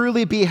I'll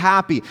truly be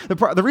happy.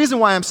 The reason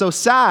why I'm so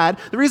sad,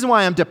 the reason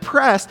why I'm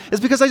depressed, is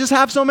because I just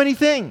have so many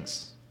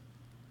things.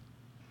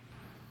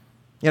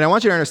 And I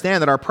want you to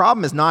understand that our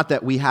problem is not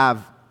that we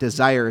have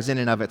desires in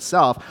and of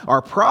itself.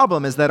 Our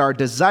problem is that our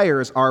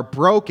desires are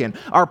broken.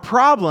 Our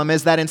problem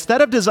is that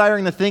instead of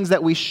desiring the things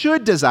that we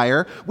should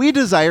desire, we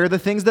desire the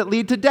things that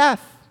lead to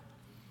death.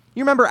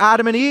 You remember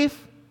Adam and Eve?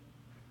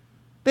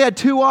 They had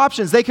 2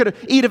 options. They could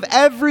eat of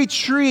every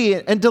tree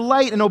and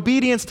delight in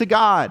obedience to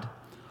God.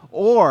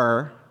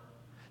 Or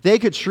they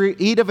could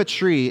eat of a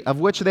tree of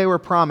which they were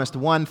promised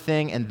one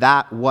thing, and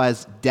that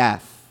was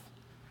death.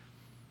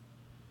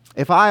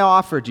 If I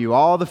offered you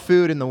all the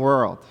food in the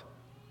world,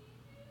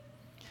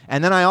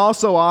 and then I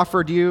also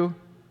offered you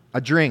a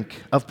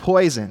drink of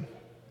poison,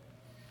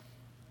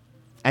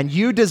 and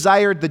you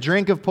desired the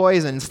drink of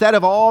poison instead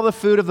of all the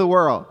food of the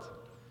world,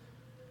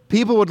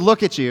 people would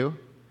look at you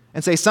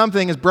and say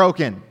something is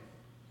broken.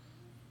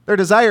 Their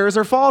desires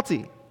are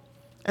faulty.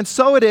 And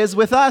so it is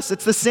with us.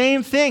 It's the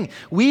same thing.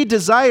 We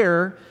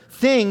desire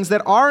things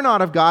that are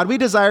not of God. We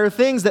desire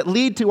things that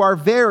lead to our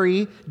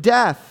very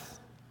death.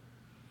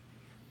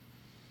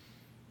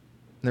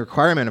 And the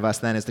requirement of us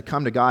then is to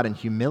come to God in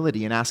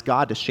humility and ask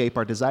God to shape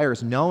our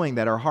desires, knowing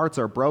that our hearts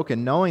are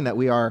broken, knowing that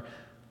we are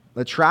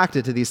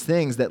attracted to these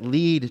things that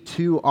lead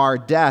to our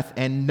death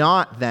and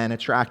not then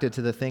attracted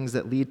to the things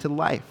that lead to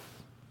life.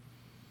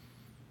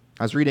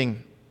 I was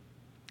reading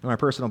my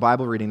personal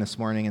Bible reading this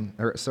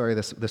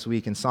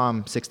week in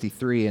Psalm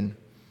 63, and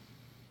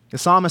the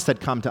psalmist had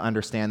come to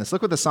understand this.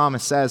 Look what the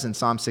psalmist says in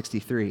Psalm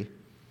 63.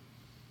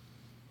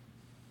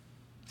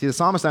 See, the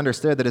psalmist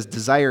understood that his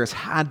desires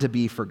had to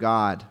be for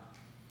God.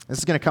 This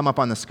is going to come up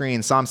on the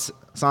screen, Psalm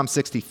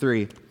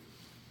 63.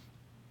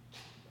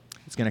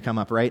 It's going to come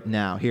up right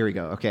now. Here we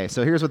go. Okay,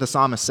 so here's what the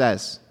psalmist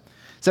says.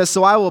 It says,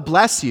 "So I will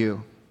bless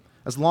you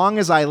as long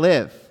as I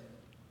live."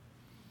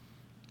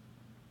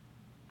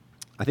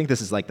 I think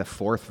this is like the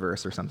 4th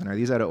verse or something. Are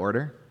these out of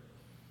order?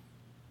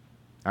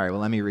 All right,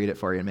 well, let me read it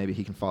for you, and maybe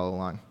he can follow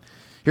along.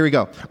 Here we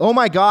go. "Oh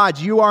my God,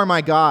 you are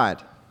my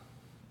God.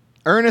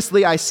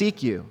 Earnestly I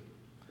seek you.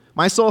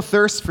 My soul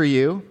thirsts for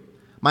you.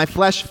 My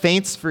flesh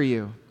faints for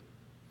you,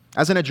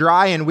 as in a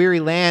dry and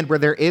weary land where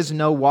there is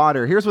no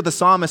water." Here's what the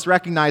psalmist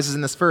recognizes in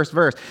this first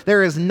verse.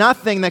 There is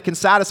nothing that can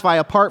satisfy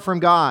apart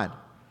from God.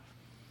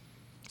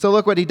 So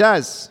look what he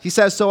does. He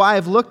says, "So I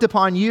have looked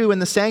upon you in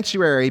the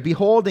sanctuary,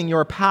 beholding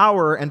your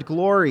power and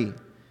glory.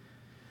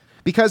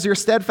 Because your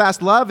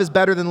steadfast love is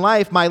better than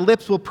life, my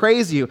lips will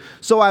praise you.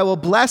 So I will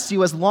bless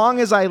you as long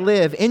as I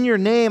live. In your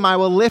name I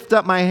will lift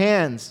up my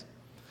hands."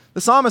 The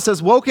psalmist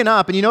has woken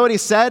up, and you know what he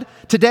said?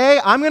 Today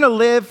I'm going to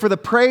live for the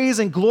praise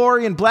and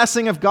glory and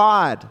blessing of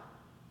God.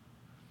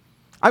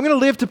 I'm going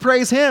to live to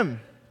praise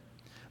him.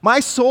 My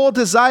sole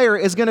desire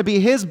is going to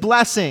be his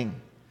blessing.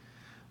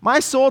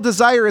 My sole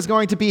desire is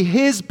going to be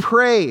his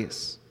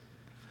praise.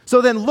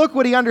 So then look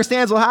what he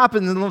understands will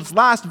happen in this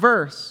last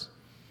verse.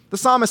 The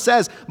psalmist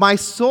says, "My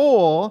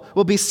soul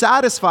will be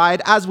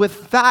satisfied as with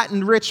fat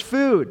and rich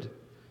food.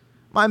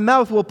 My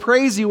mouth will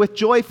praise you with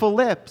joyful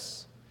lips."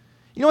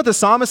 You know what the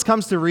psalmist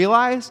comes to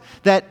realize?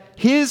 That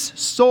his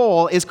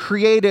soul is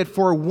created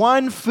for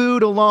one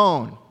food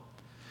alone.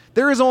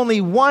 There is only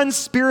one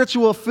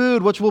spiritual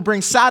food which will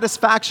bring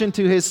satisfaction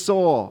to his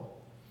soul.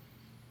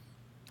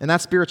 And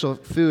that spiritual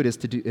food is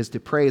to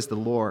praise the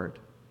Lord.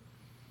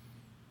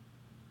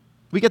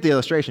 We get the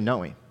illustration,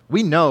 don't we?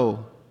 We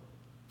know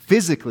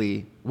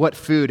physically what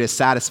food is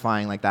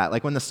satisfying like that.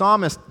 Like when the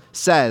psalmist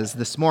says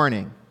this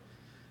morning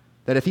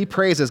that if he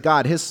praises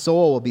God, his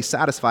soul will be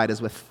satisfied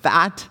as with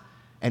fat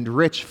and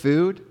rich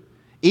food.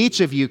 Each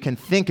of you can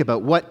think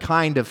about what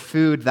kind of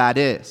food that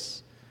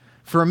is.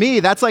 For me,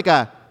 that's like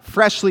a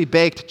freshly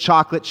baked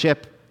chocolate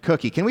chip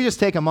cookie. Can we just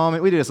take a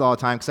moment? We do this all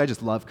the time because I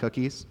just love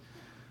cookies.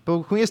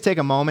 But can we just take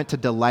a moment to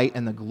delight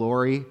in the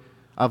glory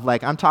of,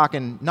 like, I'm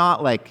talking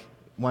not like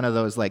one of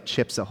those like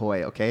Chips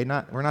Ahoy, okay?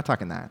 We're not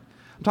talking that.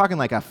 I'm talking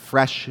like a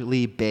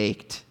freshly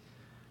baked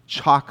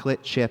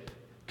chocolate chip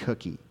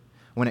cookie.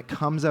 When it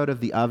comes out of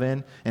the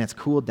oven and it's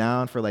cooled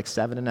down for like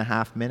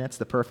 7.5 minutes,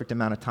 the perfect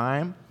amount of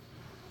time,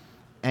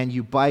 and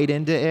you bite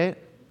into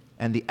it,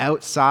 and the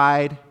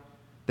outside,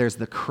 there's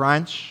the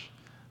crunch,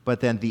 but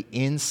then the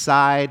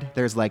inside,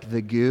 there's like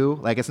the goo.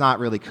 Like it's not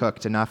really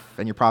cooked enough,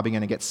 and you're probably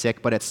going to get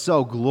sick, but it's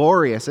so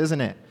glorious,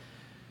 isn't it?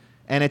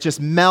 And it just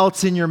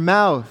melts in your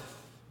mouth.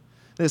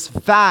 This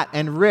fat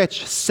and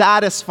rich,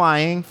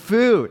 satisfying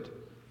food.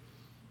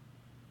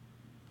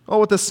 Well,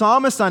 what the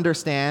psalmist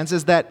understands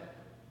is that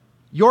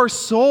your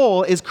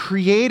soul is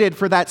created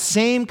for that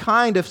same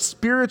kind of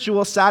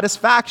spiritual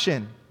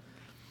satisfaction.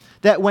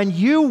 That when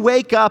you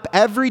wake up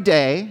every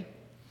day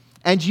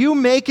and you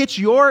make it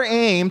your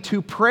aim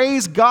to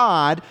praise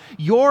God,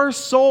 your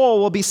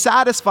soul will be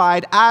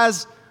satisfied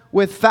as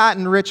with fat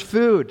and rich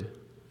food.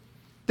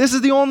 This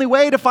is the only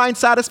way to find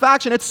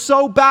satisfaction. It's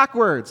so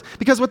backwards.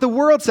 Because what the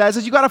world says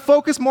is you got to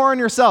focus more on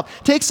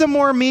yourself. Take some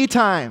more me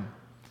time.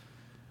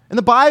 And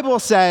the Bible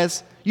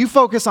says you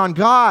focus on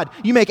God.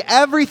 You make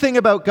everything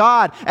about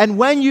God. And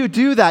when you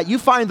do that, you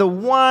find the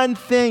one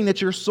thing that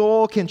your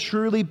soul can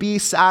truly be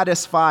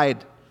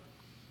satisfied.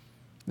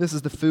 This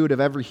is the food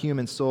of every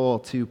human soul,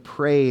 to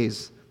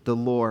praise the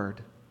Lord.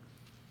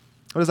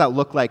 What does that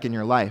look like in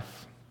your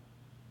life?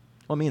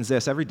 Well, it means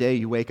this. Every day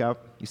you wake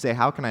up, you say,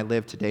 how can I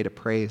live today to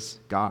praise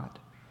God?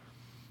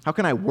 How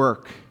can I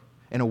work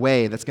in a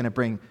way that's going to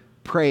bring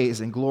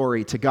praise and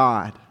glory to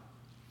God?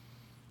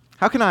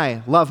 How can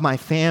I love my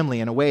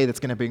family in a way that's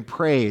going to bring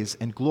praise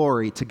and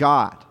glory to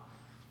God?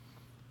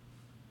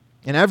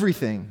 In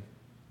everything,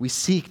 we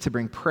seek to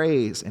bring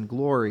praise and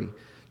glory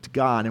to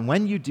God. And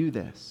when you do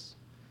this,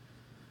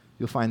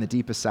 you'll find the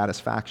deepest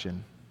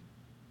satisfaction.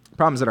 The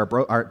problem is that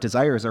our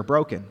desires are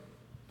broken.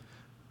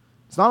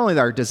 It's not only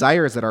our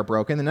desires that are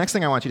broken. The next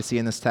thing I want you to see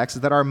in this text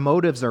is that our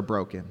motives are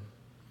broken.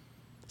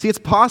 See, it's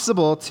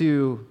possible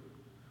to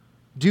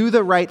do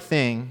the right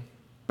thing,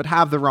 but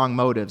have the wrong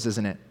motives,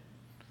 isn't it?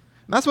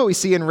 And that's what we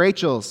see in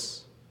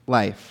Rachel's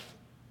life.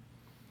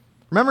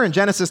 Remember in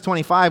Genesis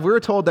 25, we were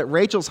told that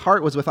Rachel's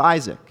heart was with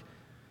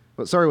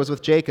was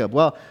with Jacob.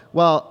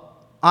 Well,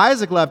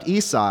 Isaac loved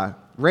Esau.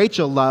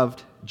 Rachel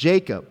loved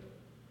Jacob.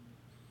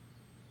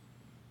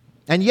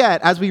 And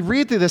yet, as we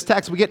read through this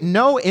text, we get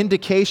no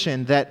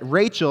indication that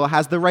Rachel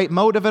has the right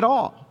motive at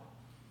all.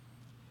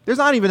 There's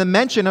not even a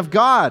mention of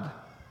God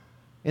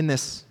in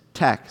this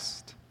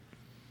text.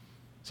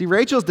 See,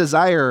 Rachel's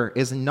desire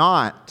is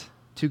not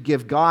to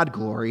give God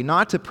glory,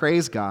 not to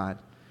praise God.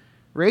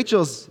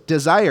 Rachel's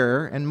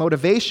desire and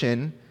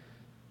motivation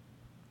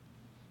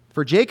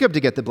for Jacob to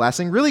get the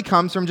blessing really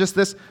comes from just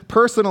this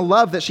personal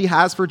love that she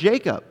has for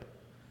Jacob.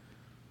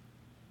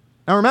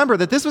 Now remember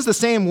that this was the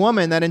same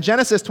woman that in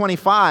Genesis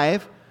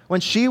 25, when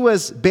she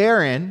was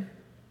barren,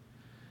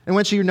 and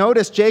when she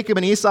noticed Jacob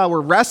and Esau were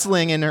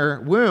wrestling in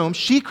her womb,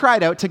 she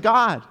cried out to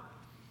God.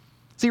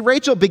 See,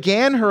 Rachel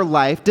began her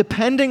life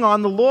depending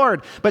on the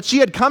Lord, but she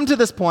had come to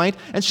this point,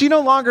 and she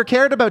no longer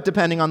cared about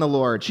depending on the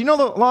Lord. She no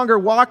longer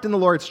walked in the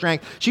Lord's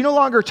strength. She no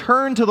longer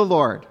turned to the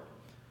Lord.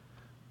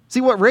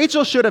 See, what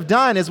Rachel should have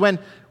done is when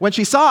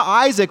she saw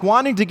Isaac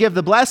wanting to give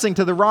the blessing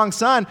to the wrong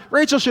son,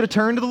 Rachel should have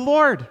turned to the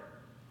Lord.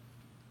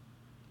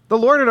 The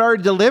Lord had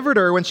already delivered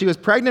her when she was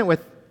pregnant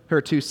with her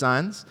 2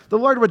 sons. The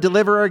Lord would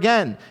deliver her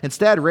again.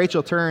 Instead,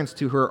 Rachel turns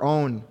to her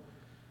own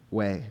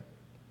way.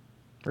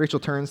 Rachel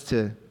turns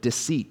to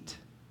deceit.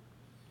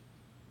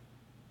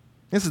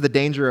 This is the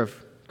danger of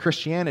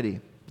Christianity,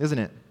 isn't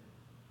it?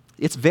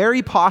 It's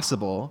very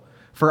possible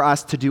for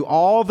us to do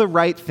all the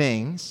right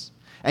things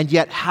and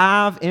yet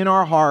have in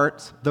our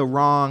hearts the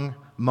wrong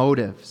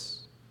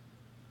motives.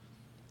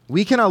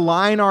 We can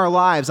align our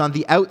lives on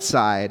the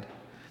outside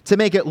to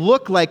make it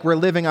look like we're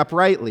living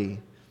uprightly,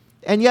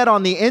 and yet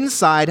on the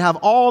inside have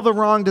all the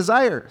wrong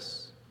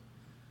desires.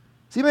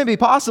 See, it may be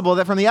possible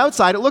that from the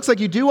outside it looks like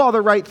you do all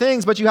the right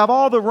things, but you have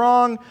all the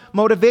wrong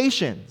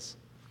motivations.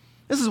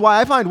 This is why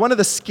I find one of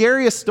the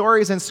scariest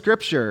stories in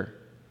Scripture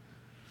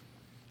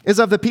is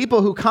of the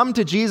people who come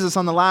to Jesus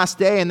on the last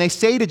day and they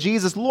say to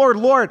Jesus, Lord,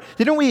 Lord,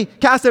 didn't we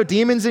cast out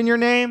demons in your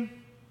name?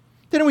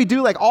 Didn't we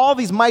do like all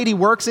these mighty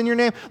works in your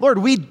name? Lord,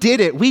 we did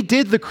it. We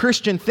did the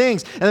Christian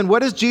things. And then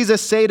what does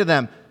Jesus say to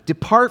them?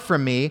 Depart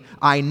from me,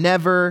 I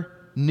never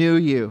knew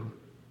you.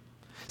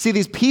 See,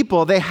 these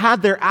people, they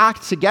had their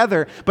act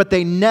together, but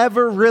they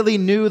never really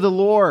knew the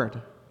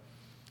Lord.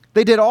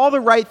 They did all the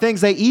right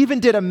things. They even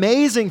did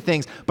amazing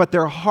things, but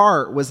their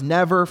heart was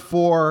never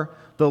for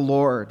the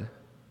Lord.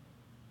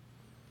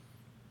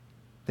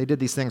 They did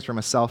these things from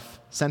a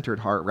self-centered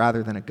heart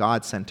rather than a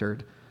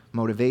God-centered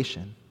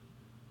motivation.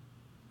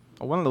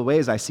 One of the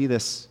ways I see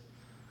this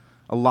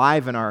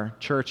alive in our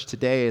church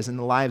today is in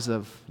the lives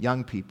of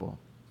young people.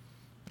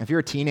 If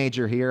you're a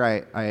teenager here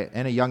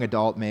and a young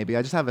adult maybe,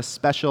 I just have a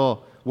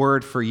special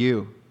word for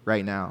you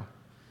right now.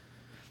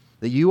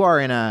 That you are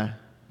in a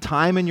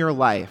time in your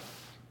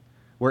life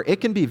where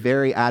it can be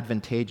very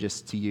advantageous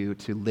to you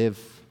to live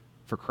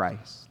for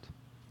Christ.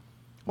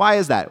 Why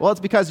is that? Well, it's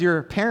because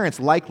your parents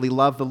likely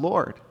love the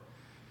Lord.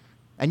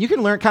 And you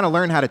can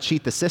learn how to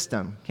cheat the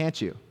system,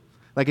 can't you?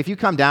 Like if you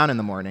come down in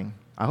the morning,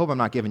 I hope I'm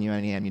not giving you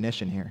any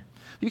ammunition here.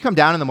 If you come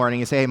down in the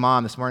morning and say, hey,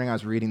 Mom, this morning I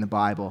was reading the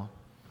Bible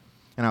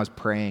and I was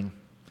praying.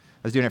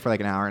 I was doing it for like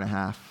an hour and a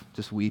half,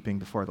 just weeping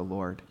before the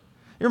Lord.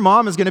 Your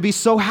mom is going to be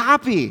so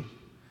happy.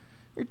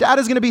 Your dad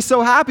is going to be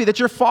so happy that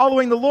you're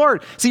following the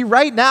Lord. See,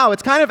 right now,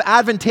 it's kind of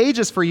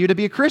advantageous for you to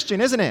be a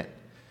Christian, isn't it?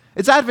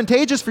 It's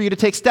advantageous for you to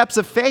take steps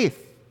of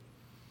faith.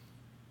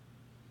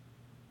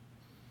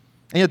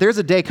 And yet there's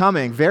a day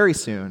coming very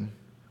soon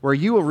where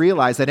you will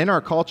realize that in our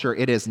culture,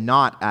 it is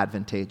not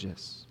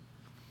advantageous.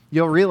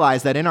 You'll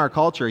realize that in our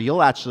culture,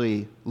 you'll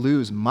actually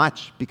lose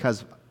much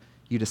because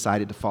you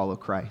decided to follow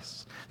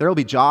Christ. There will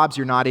be jobs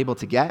you're not able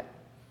to get.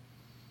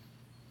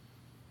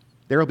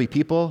 There will be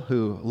people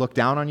who look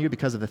down on you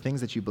because of the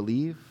things that you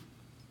believe.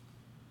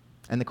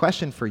 And the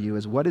question for you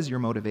is, what is your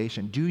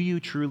motivation? Do you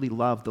truly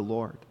love the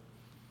Lord?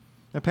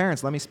 Now,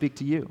 parents, let me speak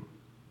to you.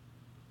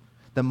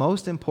 The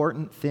most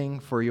important thing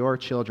for your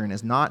children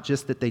is not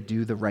just that they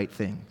do the right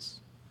things.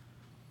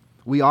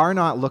 We are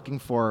not looking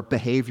for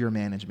behavior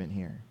management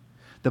here.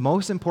 The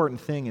most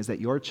important thing is that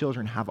your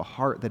children have a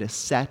heart that is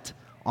set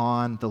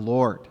on the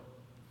Lord.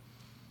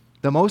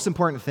 The most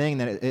important thing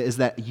is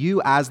that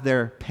you, as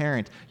their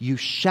parent, you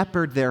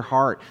shepherd their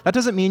heart. That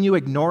doesn't mean you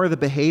ignore the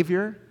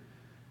behavior.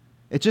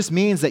 It just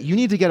means that you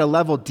need to get a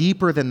level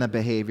deeper than the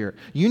behavior.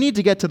 You need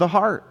to get to the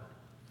heart.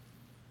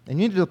 And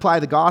you need to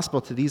apply the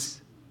gospel to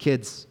these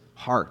kids'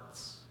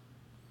 hearts.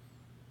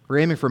 We're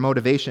aiming for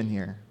motivation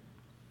here.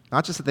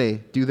 Not just that they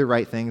do the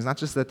right things, not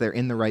just that they're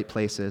in the right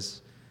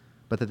places,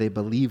 but that they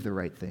believe the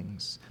right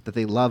things, that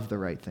they love the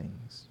right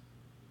things.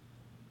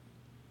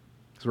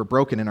 Because we're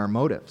broken in our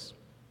motives.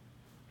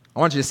 I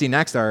want you to see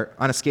next the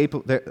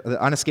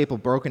unescapable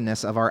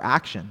brokenness of our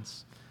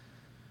actions.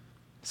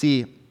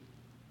 See,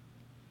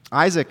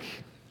 Isaac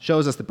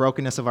shows us the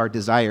brokenness of our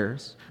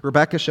desires.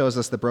 Rebekah shows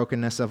us the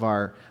brokenness of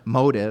our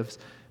motives.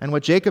 And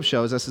what Jacob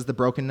shows us is the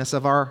brokenness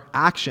of our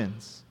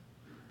actions.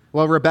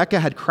 While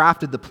Rebekah had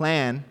crafted the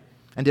plan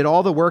and did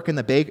all the work in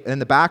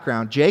the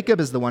background,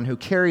 Jacob is the one who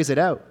carries it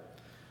out.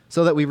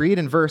 So that we read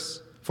in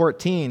verse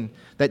 14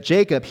 that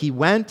Jacob, he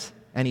went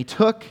and he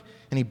took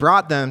and he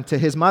brought them to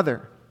his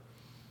mother.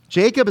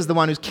 Jacob is the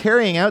one who's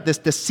carrying out this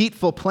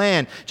deceitful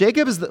plan.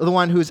 Jacob is the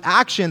one whose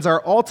actions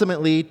are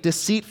ultimately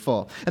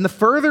deceitful. And the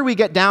further we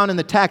get down in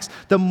the text,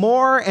 the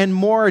more and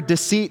more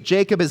deceit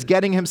Jacob is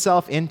getting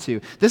himself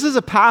into. This is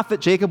a path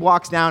that Jacob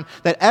walks down,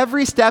 that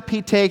every step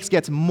he takes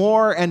gets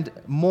more and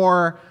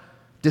more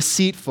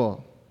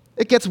deceitful.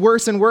 It gets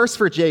worse and worse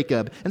for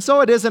Jacob. And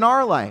so it is in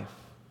our life.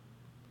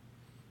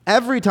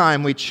 Every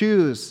time we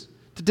choose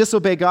to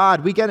disobey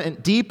God, we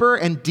get deeper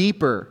and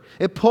deeper.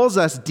 It pulls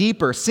us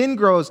deeper. Sin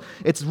grows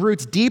its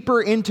roots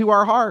deeper into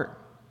our heart,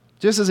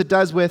 just as it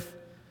does with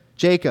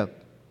Jacob.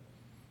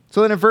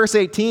 So then in verse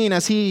 18,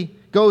 as he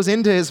goes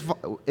in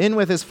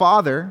with his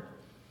father,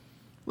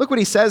 look what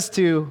he says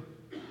to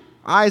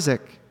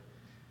Isaac.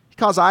 He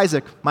calls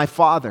Isaac my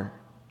father.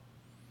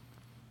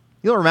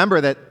 You'll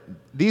remember that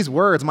these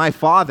words, my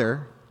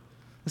father,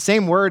 the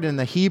same word in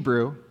the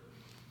Hebrew,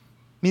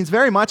 means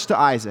very much to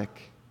Isaac.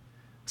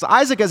 So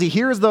Isaac, as he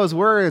hears those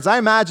words, I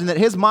imagine that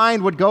his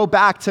mind would go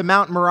back to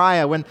Mount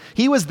Moriah when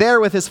he was there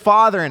with his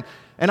father,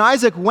 and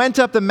Isaac went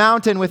up the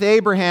mountain with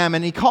Abraham,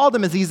 and he called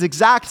him as these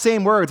exact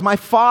same words, my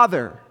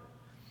father.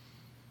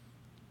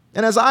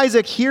 And as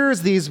Isaac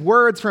hears these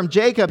words from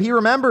Jacob, he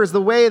remembers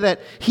the way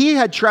that he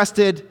had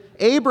trusted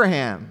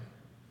Abraham.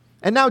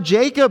 And now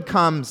Jacob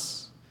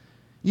comes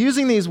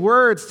using these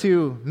words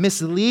to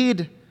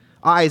mislead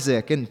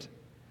Isaac. And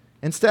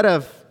instead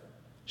of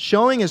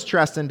showing his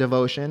trust and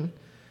devotion,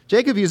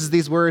 Jacob uses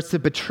these words to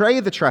betray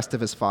the trust of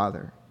his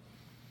father.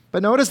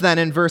 But notice then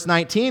in verse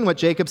 19 what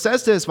Jacob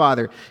says to his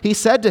father. He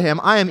said to him,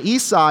 I am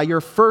Esau,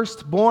 your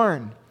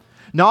firstborn.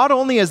 Not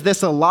only is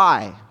this a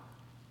lie,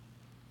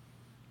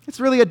 it's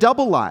really a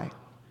double lie.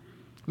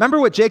 Remember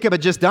what Jacob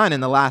had just done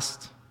in the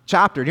last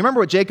chapter. Do you remember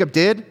what Jacob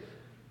did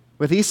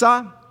with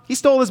Esau? He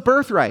stole his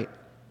birthright.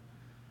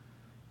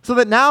 So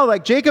that now,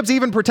 Jacob's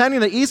even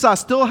pretending that Esau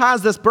still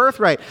has this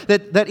birthright,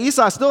 that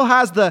Esau still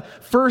has the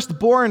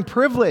firstborn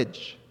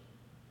privilege.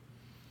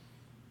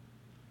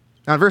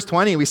 Now in verse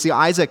 20, we see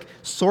Isaac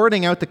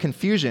sorting out the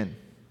confusion,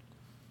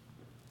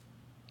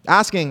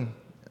 asking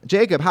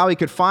Jacob how he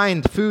could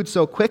find food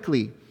so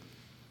quickly.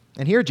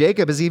 And here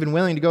Jacob is even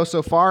willing to go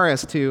so far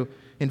as to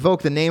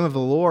invoke the name of the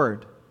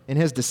Lord in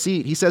his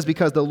deceit. He says,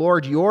 because the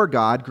Lord your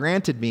God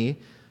granted me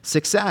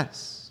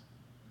success.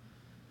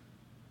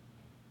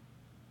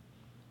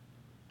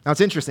 Now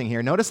it's interesting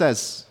here. Notice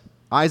as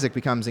Isaac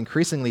becomes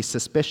increasingly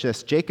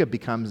suspicious, Jacob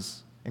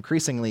becomes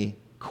increasingly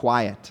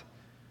quiet.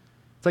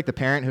 It's like the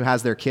parent who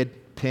has their kid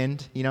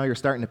pinned. You're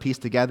starting to piece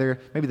together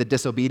maybe the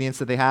disobedience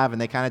that they have,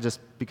 and they kind of just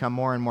become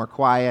more and more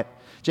quiet.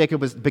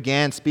 Jacob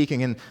began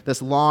speaking in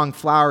this long,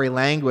 flowery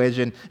language,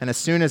 and as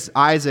soon as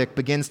Isaac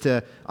begins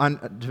to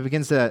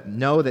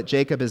know that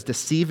Jacob is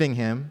deceiving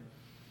him,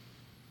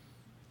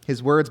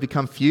 his words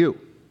become few.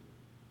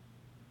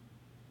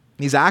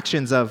 These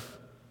actions of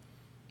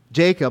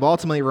Jacob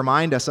ultimately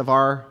remind us of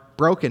our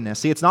brokenness.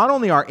 See, it's not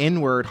only our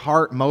inward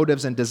heart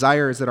motives and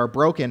desires that are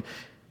broken,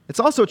 it's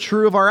also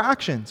true of our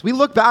actions. We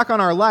look back on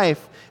our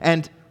life,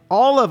 and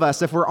all of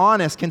us, if we're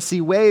honest, can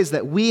see ways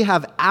that we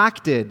have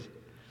acted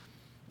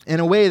in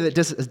a way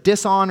that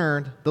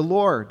dishonored the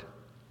Lord.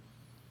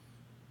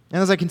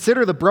 And as I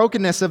consider the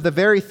brokenness of the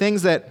very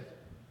things that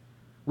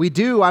we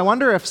do, I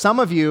wonder if some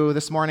of you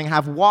this morning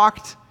have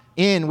walked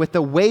in with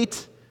the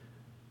weight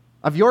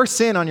of your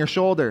sin on your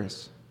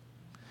shoulders.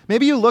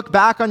 Maybe you look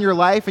back on your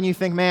life and you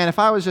think, man, if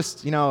I was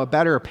just, a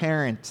better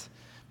parent,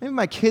 maybe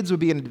my kids would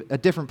be in a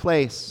different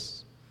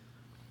place.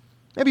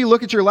 Maybe you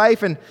look at your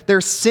life and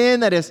there's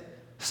sin that is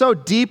so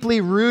deeply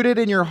rooted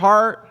in your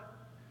heart.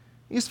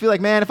 You just feel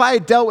like, man, if I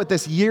had dealt with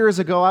this years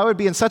ago, I would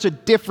be in such a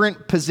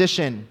different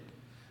position.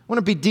 I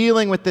wouldn't be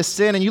dealing with this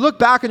sin. And you look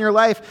back on your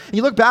life, and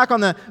you look back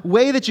on the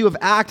way that you have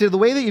acted, the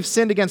way that you've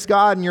sinned against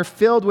God, and you're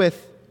filled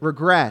with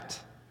regret,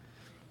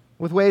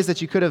 with ways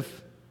that you could have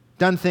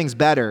done things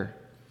better,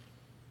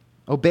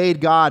 obeyed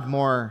God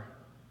more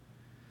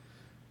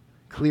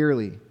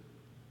clearly.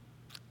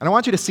 And I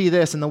want you to see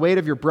this in the weight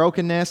of your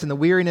brokenness and the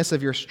weariness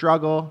of your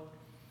struggle,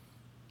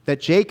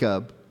 that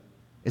Jacob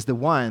is the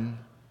one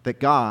that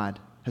God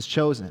has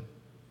chosen.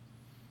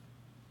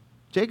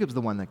 Jacob's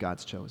the one that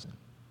God's chosen.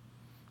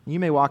 You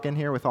may walk in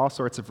here with all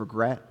sorts of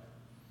regret,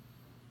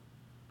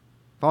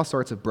 with all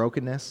sorts of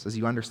brokenness as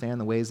you understand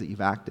the ways that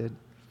you've acted.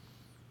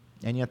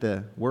 And yet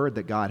the word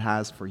that God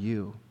has for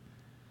you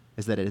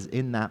is that it is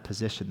in that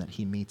position that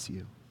he meets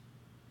you.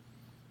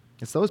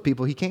 It's those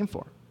people he came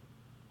for.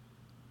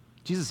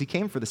 Jesus, he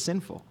came for the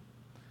sinful.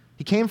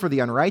 He came for the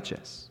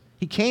unrighteous.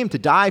 He came to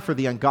die for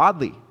the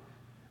ungodly.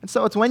 And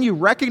so it's when you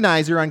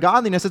recognize your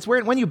ungodliness, it's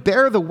when you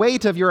bear the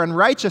weight of your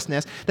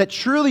unrighteousness that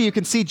truly you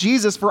can see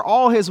Jesus for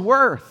all his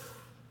worth.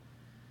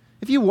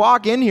 If you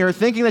walk in here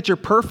thinking that you're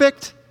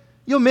perfect,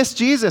 you'll miss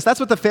Jesus. That's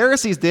what the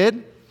Pharisees did.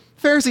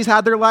 The Pharisees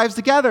had their lives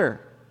together.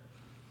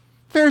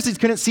 The Pharisees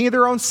couldn't see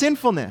their own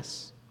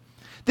sinfulness.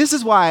 This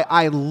is why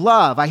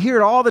I hear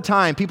it all the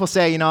time. People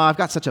say, I've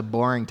got such a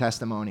boring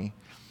testimony.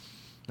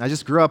 I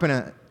just grew up in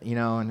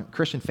a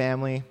Christian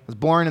family. I was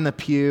born in the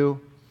pew.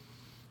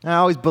 I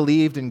always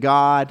believed in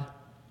God.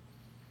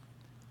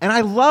 And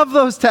I love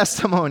those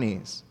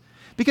testimonies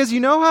because you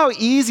know how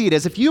easy it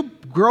is. If you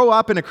grow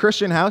up in a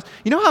Christian house,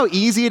 you know how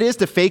easy it is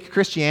to fake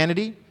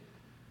Christianity?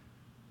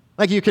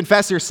 Like you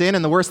confess your sin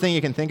and the worst thing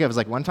you can think of is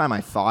like one time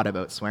I thought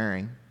about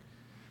swearing.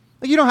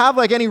 Like you don't have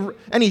like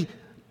any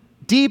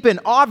deep and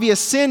obvious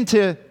sin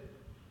to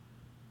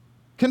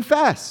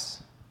confess.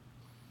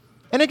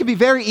 And it can be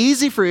very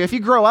easy for you. If you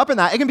grow up in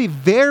that, it can be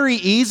very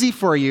easy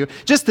for you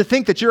just to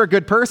think that you're a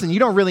good person. You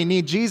don't really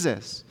need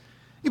Jesus.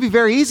 It can be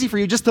very easy for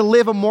you just to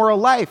live a moral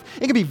life.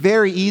 It can be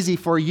very easy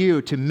for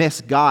you to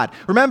miss God.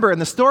 Remember, in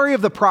the story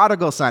of the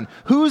prodigal son,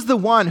 who's the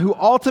one who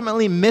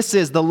ultimately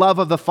misses the love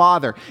of the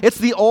father? It's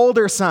the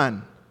older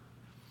son.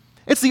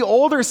 It's the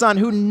older son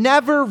who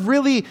never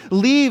really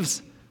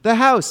leaves the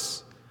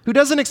house, who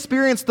doesn't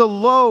experience the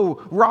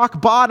low rock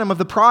bottom of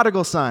the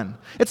prodigal son.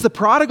 It's the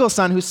prodigal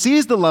son who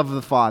sees the love of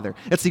the father.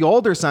 It's the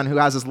older son who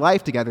has his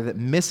life together that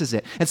misses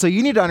it. And so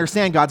you need to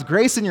understand God's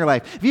grace in your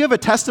life. If you have a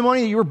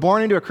testimony that you were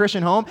born into a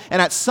Christian home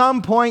and at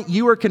some point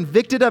you were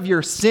convicted of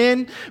your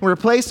sin, or a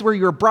place where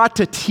you were brought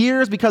to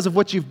tears because of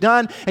what you've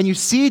done, and you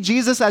see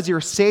Jesus as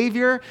your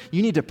Savior,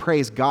 you need to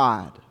praise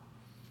God.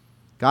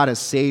 God has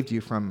saved you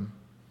from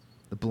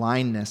the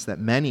blindness that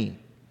many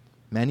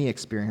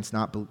experience,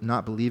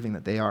 not believing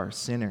that they are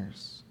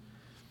sinners.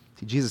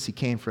 See, Jesus, he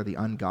came for the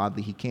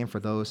ungodly. He came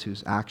for those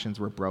whose actions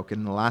were broken.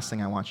 And the last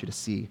thing I want you to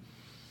see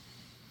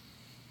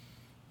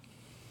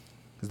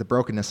is the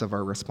brokenness of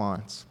our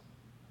response.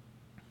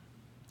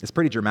 It's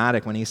pretty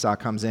dramatic when Esau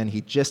comes in.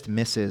 He just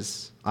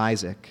misses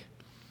Isaac.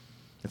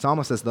 It's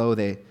almost as though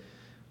they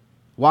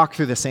walk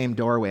through the same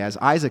doorway. As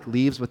Isaac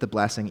leaves with the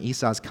blessing,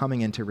 Esau's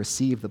coming in to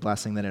receive the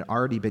blessing that had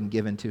already been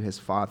given to his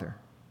father.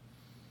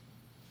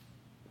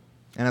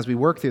 And as we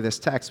work through this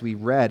text, we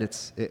read,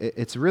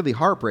 it's really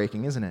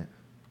heartbreaking, isn't it?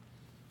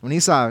 When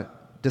Esau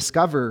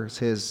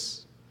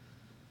discovers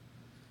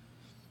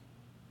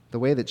the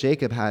way that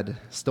Jacob had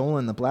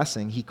stolen the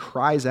blessing, he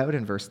cries out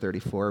in verse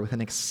 34 with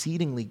an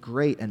exceedingly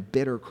great and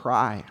bitter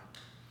cry.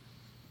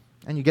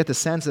 And you get the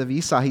sense of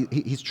Esau,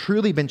 he's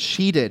truly been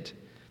cheated.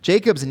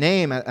 Jacob's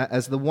name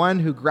as the one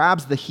who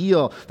grabs the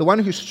heel, the one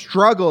who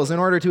struggles in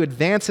order to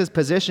advance his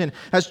position,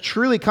 has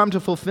truly come to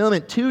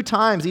fulfillment. 2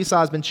 times Esau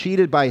has been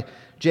cheated by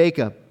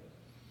Jacob.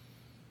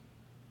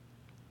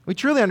 We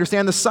truly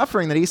understand the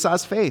suffering that Esau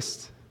has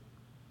faced.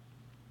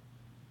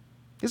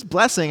 His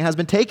blessing has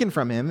been taken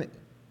from him.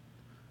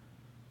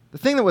 The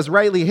thing that was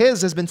rightly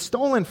his has been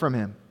stolen from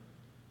him.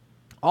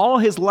 All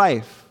his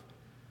life,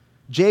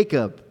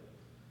 Jacob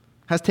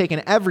has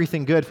taken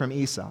everything good from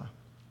Esau.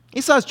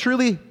 Esau has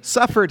truly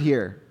suffered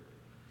here.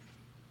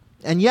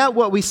 And yet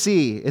what we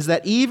see is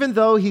that even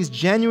though he's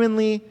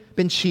genuinely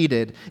been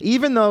cheated,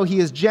 even though he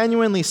is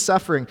genuinely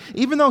suffering,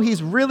 even though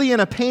he's really in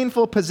a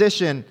painful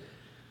position,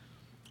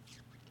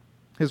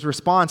 his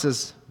response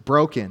is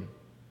broken.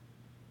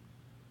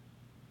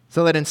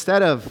 So that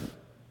instead of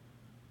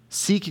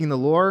seeking the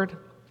Lord,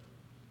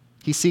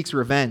 he seeks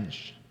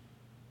revenge.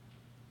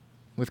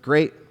 With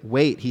great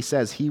weight, he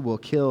says he will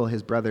kill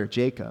his brother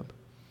Jacob.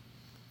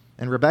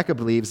 And Rebekah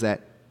believes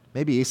that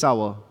maybe Esau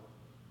will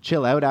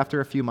chill out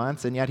after a few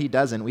months, and yet he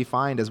doesn't. We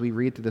find as we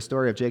read through the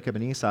story of Jacob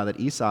and Esau that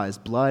Esau is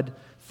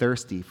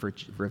bloodthirsty for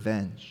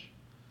revenge.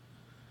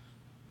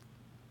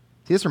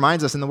 See, this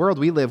reminds us, in the world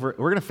we live, we're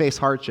going to face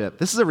hardship.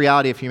 This is a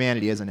reality of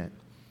humanity, isn't it?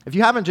 If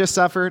you haven't just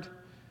suffered,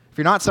 if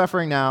you're not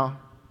suffering now,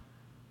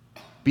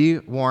 be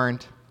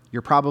warned,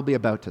 you're probably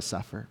about to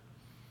suffer.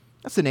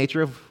 That's the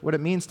nature of what it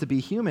means to be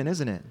human,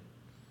 isn't it?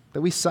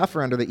 That we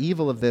suffer under the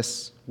evil of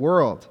this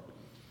world.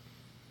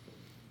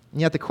 And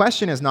yet the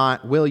question is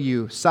not, will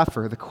you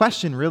suffer? The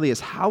question really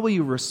is, how will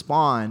you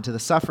respond to the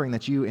suffering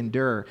that you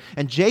endure?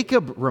 And Esau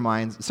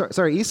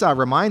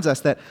reminds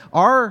us that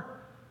our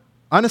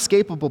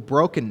unescapable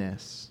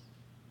brokenness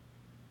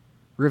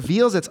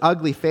reveals its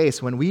ugly face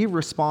when we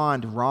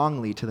respond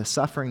wrongly to the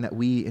suffering that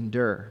we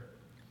endure.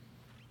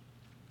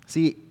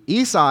 See,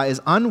 Esau is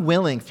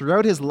unwilling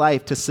throughout his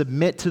life to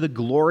submit to the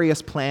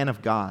glorious plan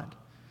of God.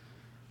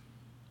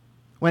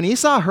 When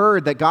Esau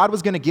heard that God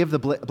was going to give the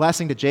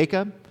blessing to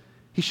Jacob,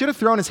 he should have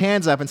thrown his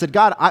hands up and said,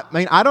 God,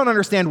 I don't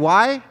understand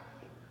why,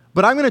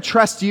 but I'm going to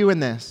trust you in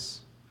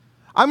this.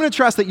 I'm going to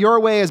trust that your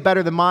way is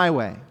better than my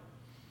way.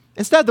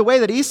 Instead, the way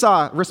that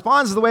Esau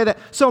responds is the way that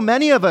so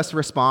many of us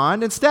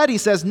respond. Instead, he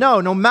says,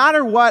 no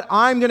matter what,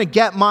 I'm going to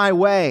get my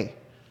way.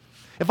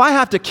 If I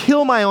have to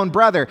kill my own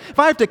brother, if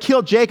I have to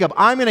kill Jacob,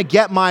 I'm going to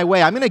get my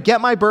way. I'm going to get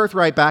my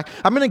birthright back.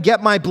 I'm going to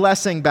get my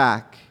blessing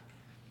back.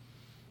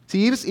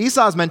 See,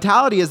 Esau's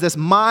mentality is this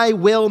my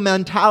will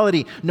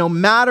mentality. No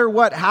matter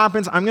what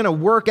happens, I'm going to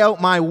work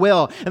out my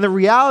will. And the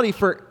reality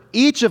for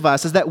each of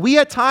us is that we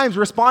at times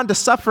respond to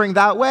suffering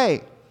that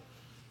way.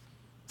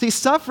 See,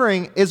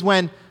 suffering is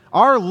when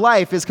our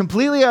life is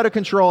completely out of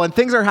control and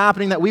things are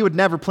happening that we would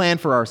never plan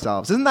for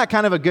ourselves. Isn't that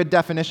kind of a good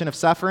definition of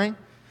suffering?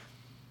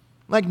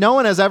 Like no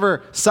one has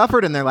ever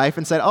suffered in their life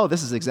and said, oh,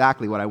 this is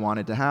exactly what I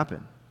wanted to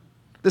happen.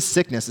 This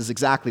sickness is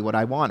exactly what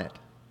I wanted.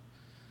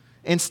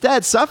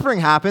 Instead, suffering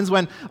happens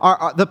when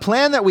the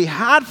plan that we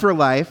had for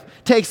life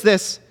takes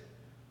this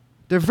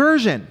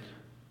diversion.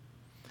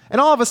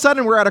 And all of a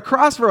sudden, we're at a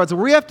crossroads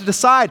where we have to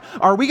decide,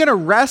 are we going to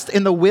rest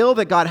in the will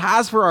that God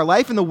has for our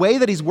life, in the way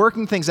that he's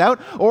working things out,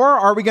 or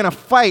are we going to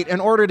fight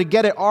in order to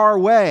get it our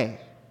way?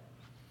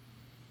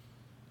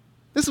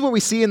 This is what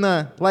we see in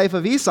the life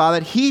of Esau,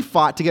 that he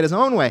fought to get his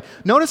own way.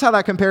 Notice how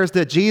that compares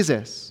to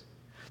Jesus.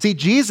 See,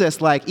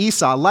 Jesus, like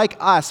Esau, like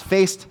us,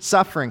 faced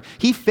suffering.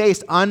 He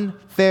faced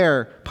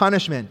unfair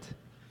punishment.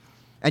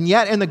 And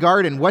yet in the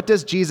garden, what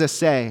does Jesus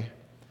say?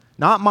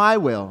 Not my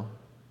will,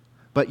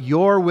 but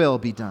your will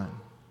be done.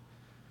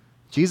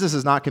 Jesus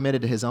is not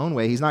committed to his own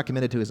way. He's not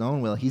committed to his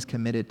own will. He's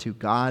committed to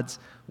God's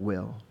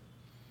will.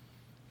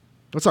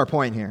 What's our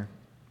point here?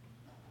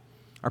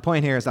 Our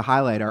point here is to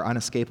highlight our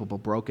unescapable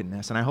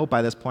brokenness. And I hope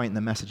by this point in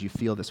the message you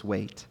feel this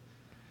weight.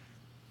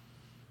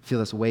 Feel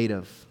this weight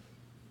of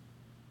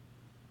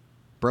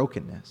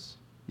brokenness.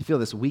 You feel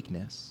this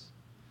weakness.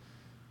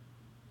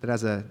 That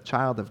as a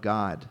child of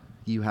God,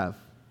 you have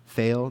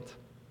failed.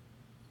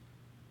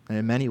 And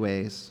in many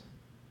ways,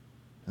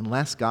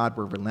 unless God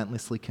were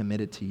relentlessly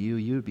committed to you,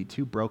 you would be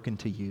too broken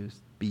to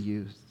be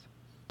used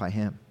by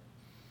him.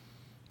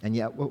 And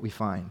yet what we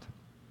find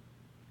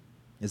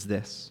is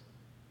this.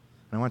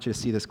 And I want you to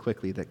see this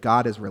quickly, that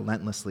God is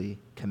relentlessly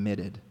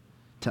committed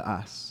to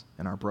us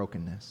and our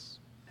brokenness.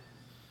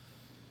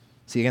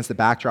 See, against the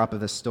backdrop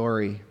of this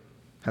story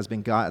has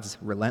been God's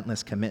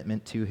relentless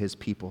commitment to his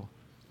people.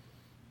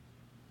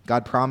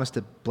 God promised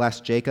to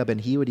bless Jacob, and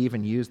he would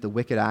even use the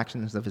wicked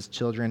actions of his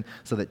children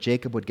so that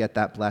Jacob would get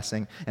that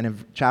blessing. And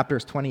in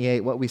chapters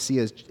 28, what we see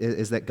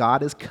is that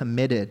God is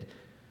committed.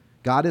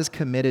 God is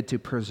committed to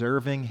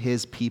preserving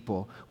his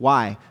people.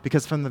 Why?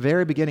 Because from the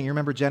very beginning, you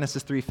remember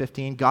Genesis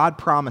 3:15, God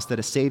promised that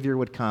a Savior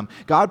would come.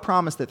 God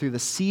promised that through the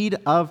seed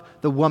of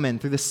the woman,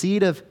 through the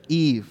seed of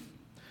Eve,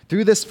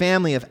 through this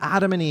family of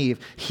Adam and Eve,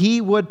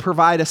 he would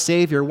provide a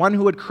Savior, one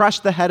who would crush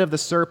the head of the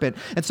serpent.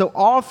 And so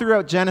all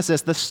throughout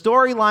Genesis, the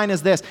storyline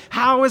is this: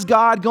 how is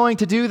God going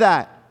to do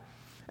that?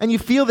 And you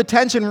feel the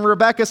tension when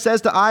Rebekah says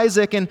to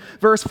Isaac in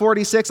verse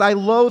 46, I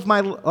loathe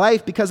my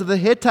life because of the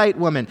Hittite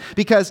woman,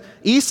 because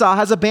Esau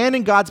has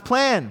abandoned God's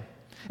plan.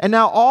 And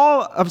now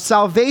all of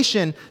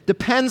salvation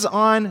depends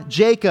on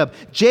Jacob.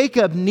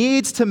 Jacob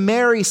needs to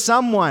marry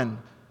someone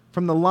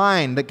from the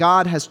line that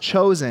God has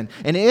chosen.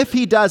 And if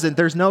he doesn't,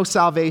 there's no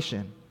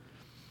salvation.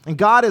 And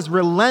God is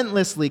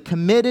relentlessly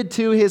committed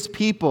to his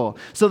people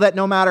so that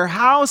no matter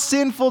how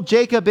sinful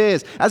Jacob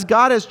is, as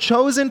God has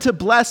chosen to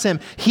bless him,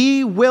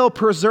 he will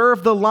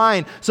preserve the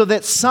line so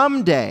that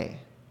someday,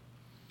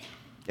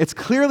 it's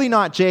clearly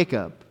not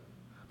Jacob,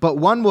 but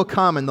one will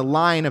come in the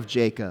line of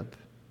Jacob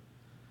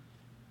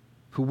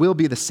who will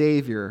be the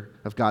Savior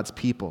of God's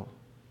people.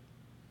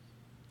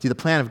 See, the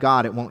plan of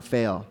God, it won't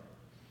fail.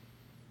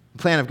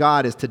 The plan of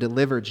God is to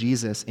deliver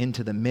Jesus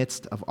into the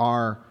midst of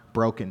our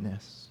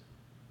brokenness.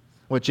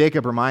 What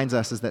Jacob reminds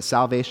us is that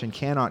salvation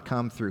cannot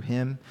come through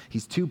him.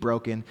 He's too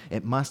broken.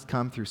 It must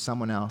come through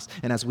someone else.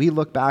 And as we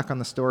look back on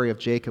the story of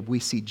Jacob, we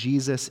see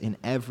Jesus in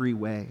every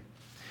way.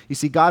 You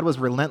see, God was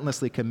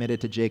relentlessly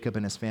committed to Jacob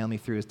and his family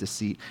through his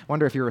deceit. I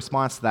wonder if your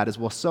response to that is,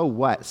 well, so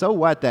what? So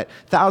what that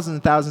thousands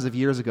and thousands of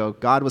years ago,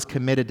 God was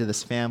committed to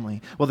this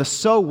family? Well, the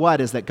so what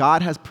is that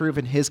God has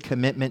proven his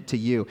commitment to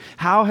you.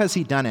 How has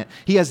he done it?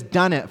 He has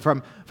done it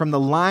from the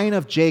line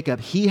of Jacob.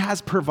 He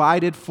has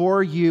provided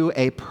for you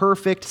a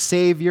perfect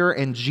Savior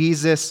in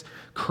Jesus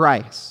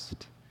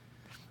Christ.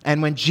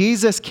 And when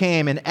Jesus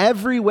came, in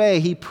every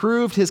way, he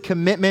proved his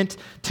commitment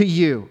to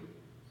you.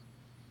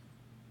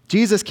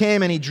 Jesus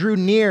came and he drew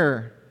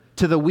near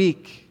to the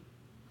weak.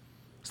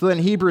 So then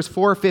in Hebrews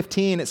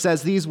 4:15, it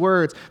says these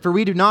words, for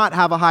we do not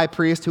have a high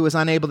priest who is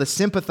unable to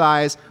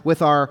sympathize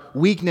with our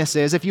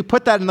weaknesses. If you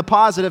put that in the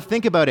positive,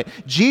 think about it.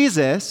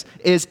 Jesus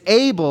is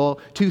able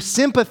to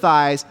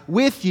sympathize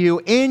with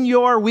you in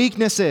your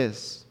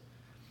weaknesses.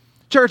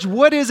 Church,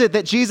 what is it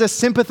that Jesus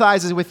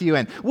sympathizes with you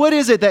in? What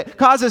is it that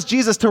causes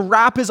Jesus to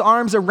wrap his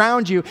arms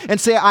around you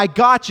and say, I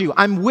got you,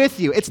 I'm with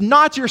you? It's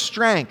not your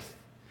strength.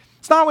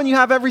 It's not when you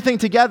have everything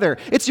together.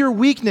 It's your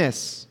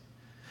weakness.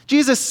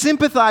 Jesus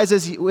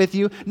sympathizes with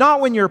you,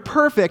 not when you're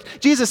perfect.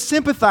 Jesus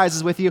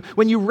sympathizes with you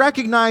when you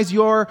recognize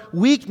your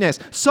weakness.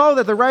 So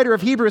that the writer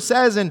of Hebrews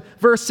says in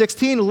verse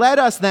 16, let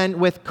us then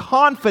with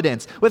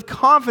confidence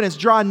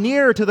draw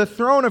near to the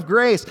throne of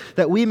grace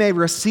that we may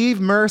receive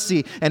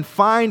mercy and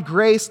find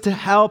grace to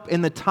help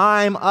in the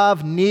time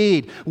of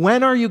need.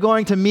 When are you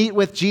going to meet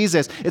with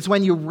Jesus? It's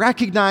when you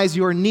recognize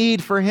your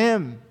need for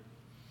him.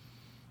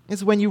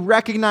 It's when you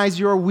recognize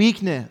your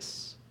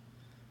weakness.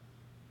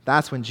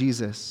 That's when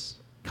Jesus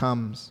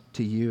comes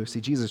to you. See,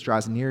 Jesus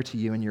draws near to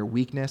you in your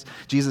weakness.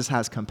 Jesus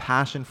has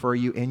compassion for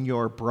you in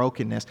your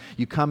brokenness.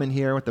 You come in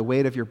here with the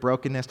weight of your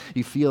brokenness.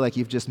 You feel like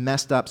you've just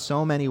messed up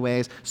so many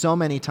ways, so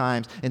many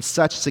times, in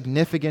such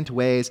significant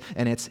ways,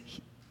 and it's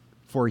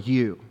for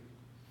you.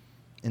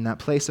 In that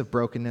place of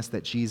brokenness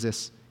that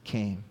Jesus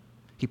came.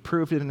 He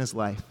proved it in his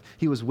life.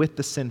 He was with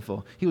the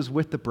sinful. He was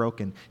with the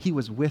broken. He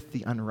was with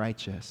the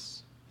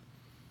unrighteous.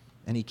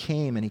 And he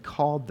came and he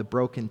called the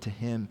broken to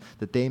him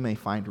that they may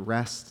find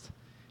rest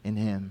in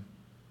him.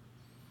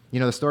 You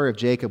know, the story of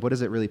Jacob, what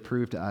does it really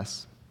prove to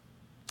us?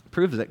 It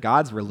proves that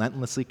God's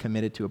relentlessly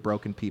committed to a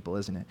broken people,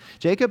 isn't it?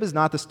 Jacob is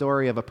not the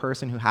story of a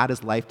person who had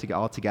his life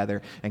all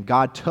together and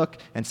God took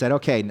and said,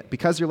 okay,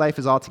 because your life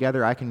is all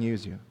together, I can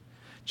use you.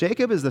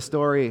 Jacob is the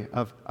story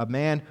of a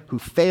man who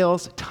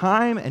fails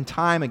time and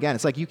time again.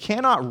 It's like you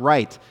cannot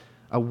write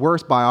a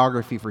worse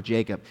biography for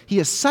Jacob. He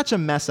is such a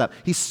mess up.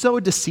 He's so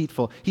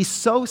deceitful. He's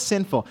so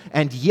sinful.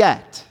 And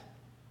yet,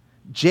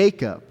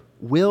 Jacob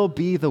will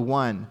be the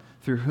one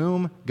through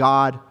whom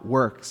God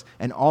works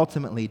and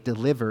ultimately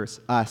delivers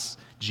us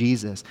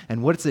Jesus.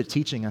 And what is it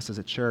teaching us as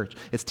a church?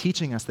 It's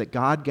teaching us that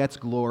God gets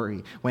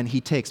glory when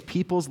he takes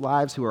people's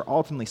lives who are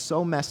ultimately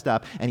so messed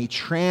up and he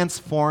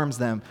transforms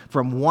them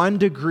from one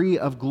degree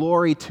of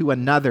glory to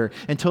another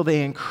until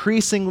they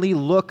increasingly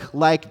look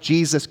like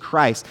Jesus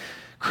Christ.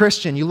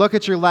 Christian, you look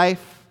at your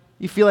life,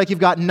 you feel like you've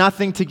got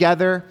nothing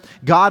together.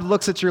 God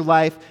looks at your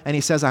life and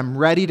he says, I'm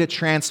ready to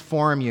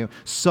transform you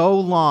so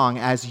long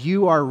as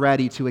you are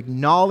ready to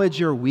acknowledge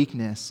your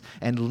weakness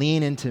and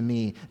lean into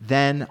me.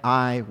 Then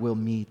I will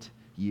meet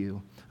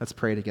you. Let's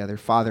pray together.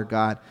 Father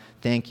God,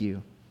 thank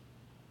you.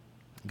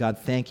 God,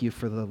 thank you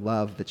for the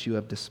love that you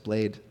have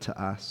displayed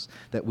to us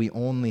that we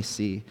only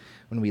see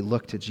when we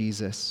look to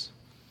Jesus.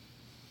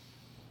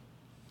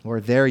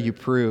 Lord, there you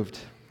proved,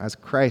 as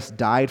Christ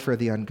died for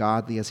the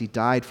ungodly, as he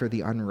died for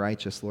the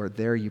unrighteous, Lord,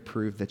 there you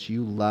proved that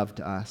you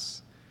loved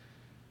us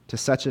to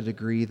such a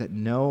degree that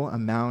no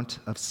amount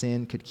of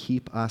sin could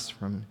keep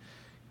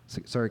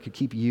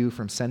you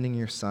from sending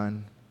your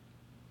Son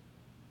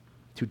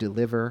to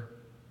deliver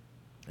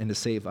and to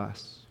save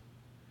us.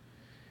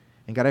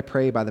 And God, I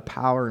pray by the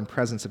power and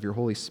presence of your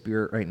Holy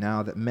Spirit right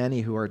now that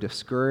many who are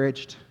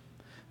discouraged,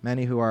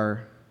 many who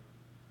are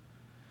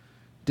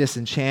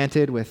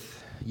disenchanted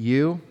with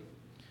you,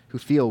 who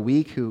feel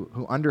weak, who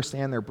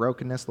understand their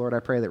brokenness, Lord, I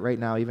pray that right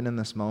now, even in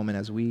this moment,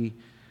 as we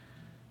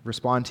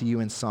respond to you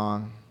in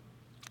song,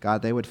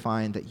 God, they would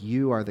find that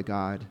you are the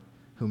God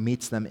who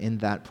meets them in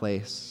that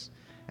place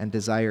and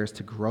desires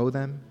to grow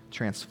them,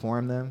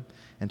 transform them,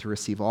 and to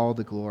receive all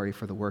the glory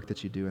for the work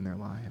that you do in their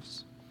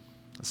lives.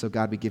 So,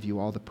 God, we give you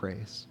all the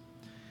praise.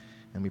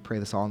 And we pray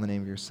this all in the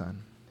name of your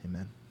Son.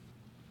 Amen.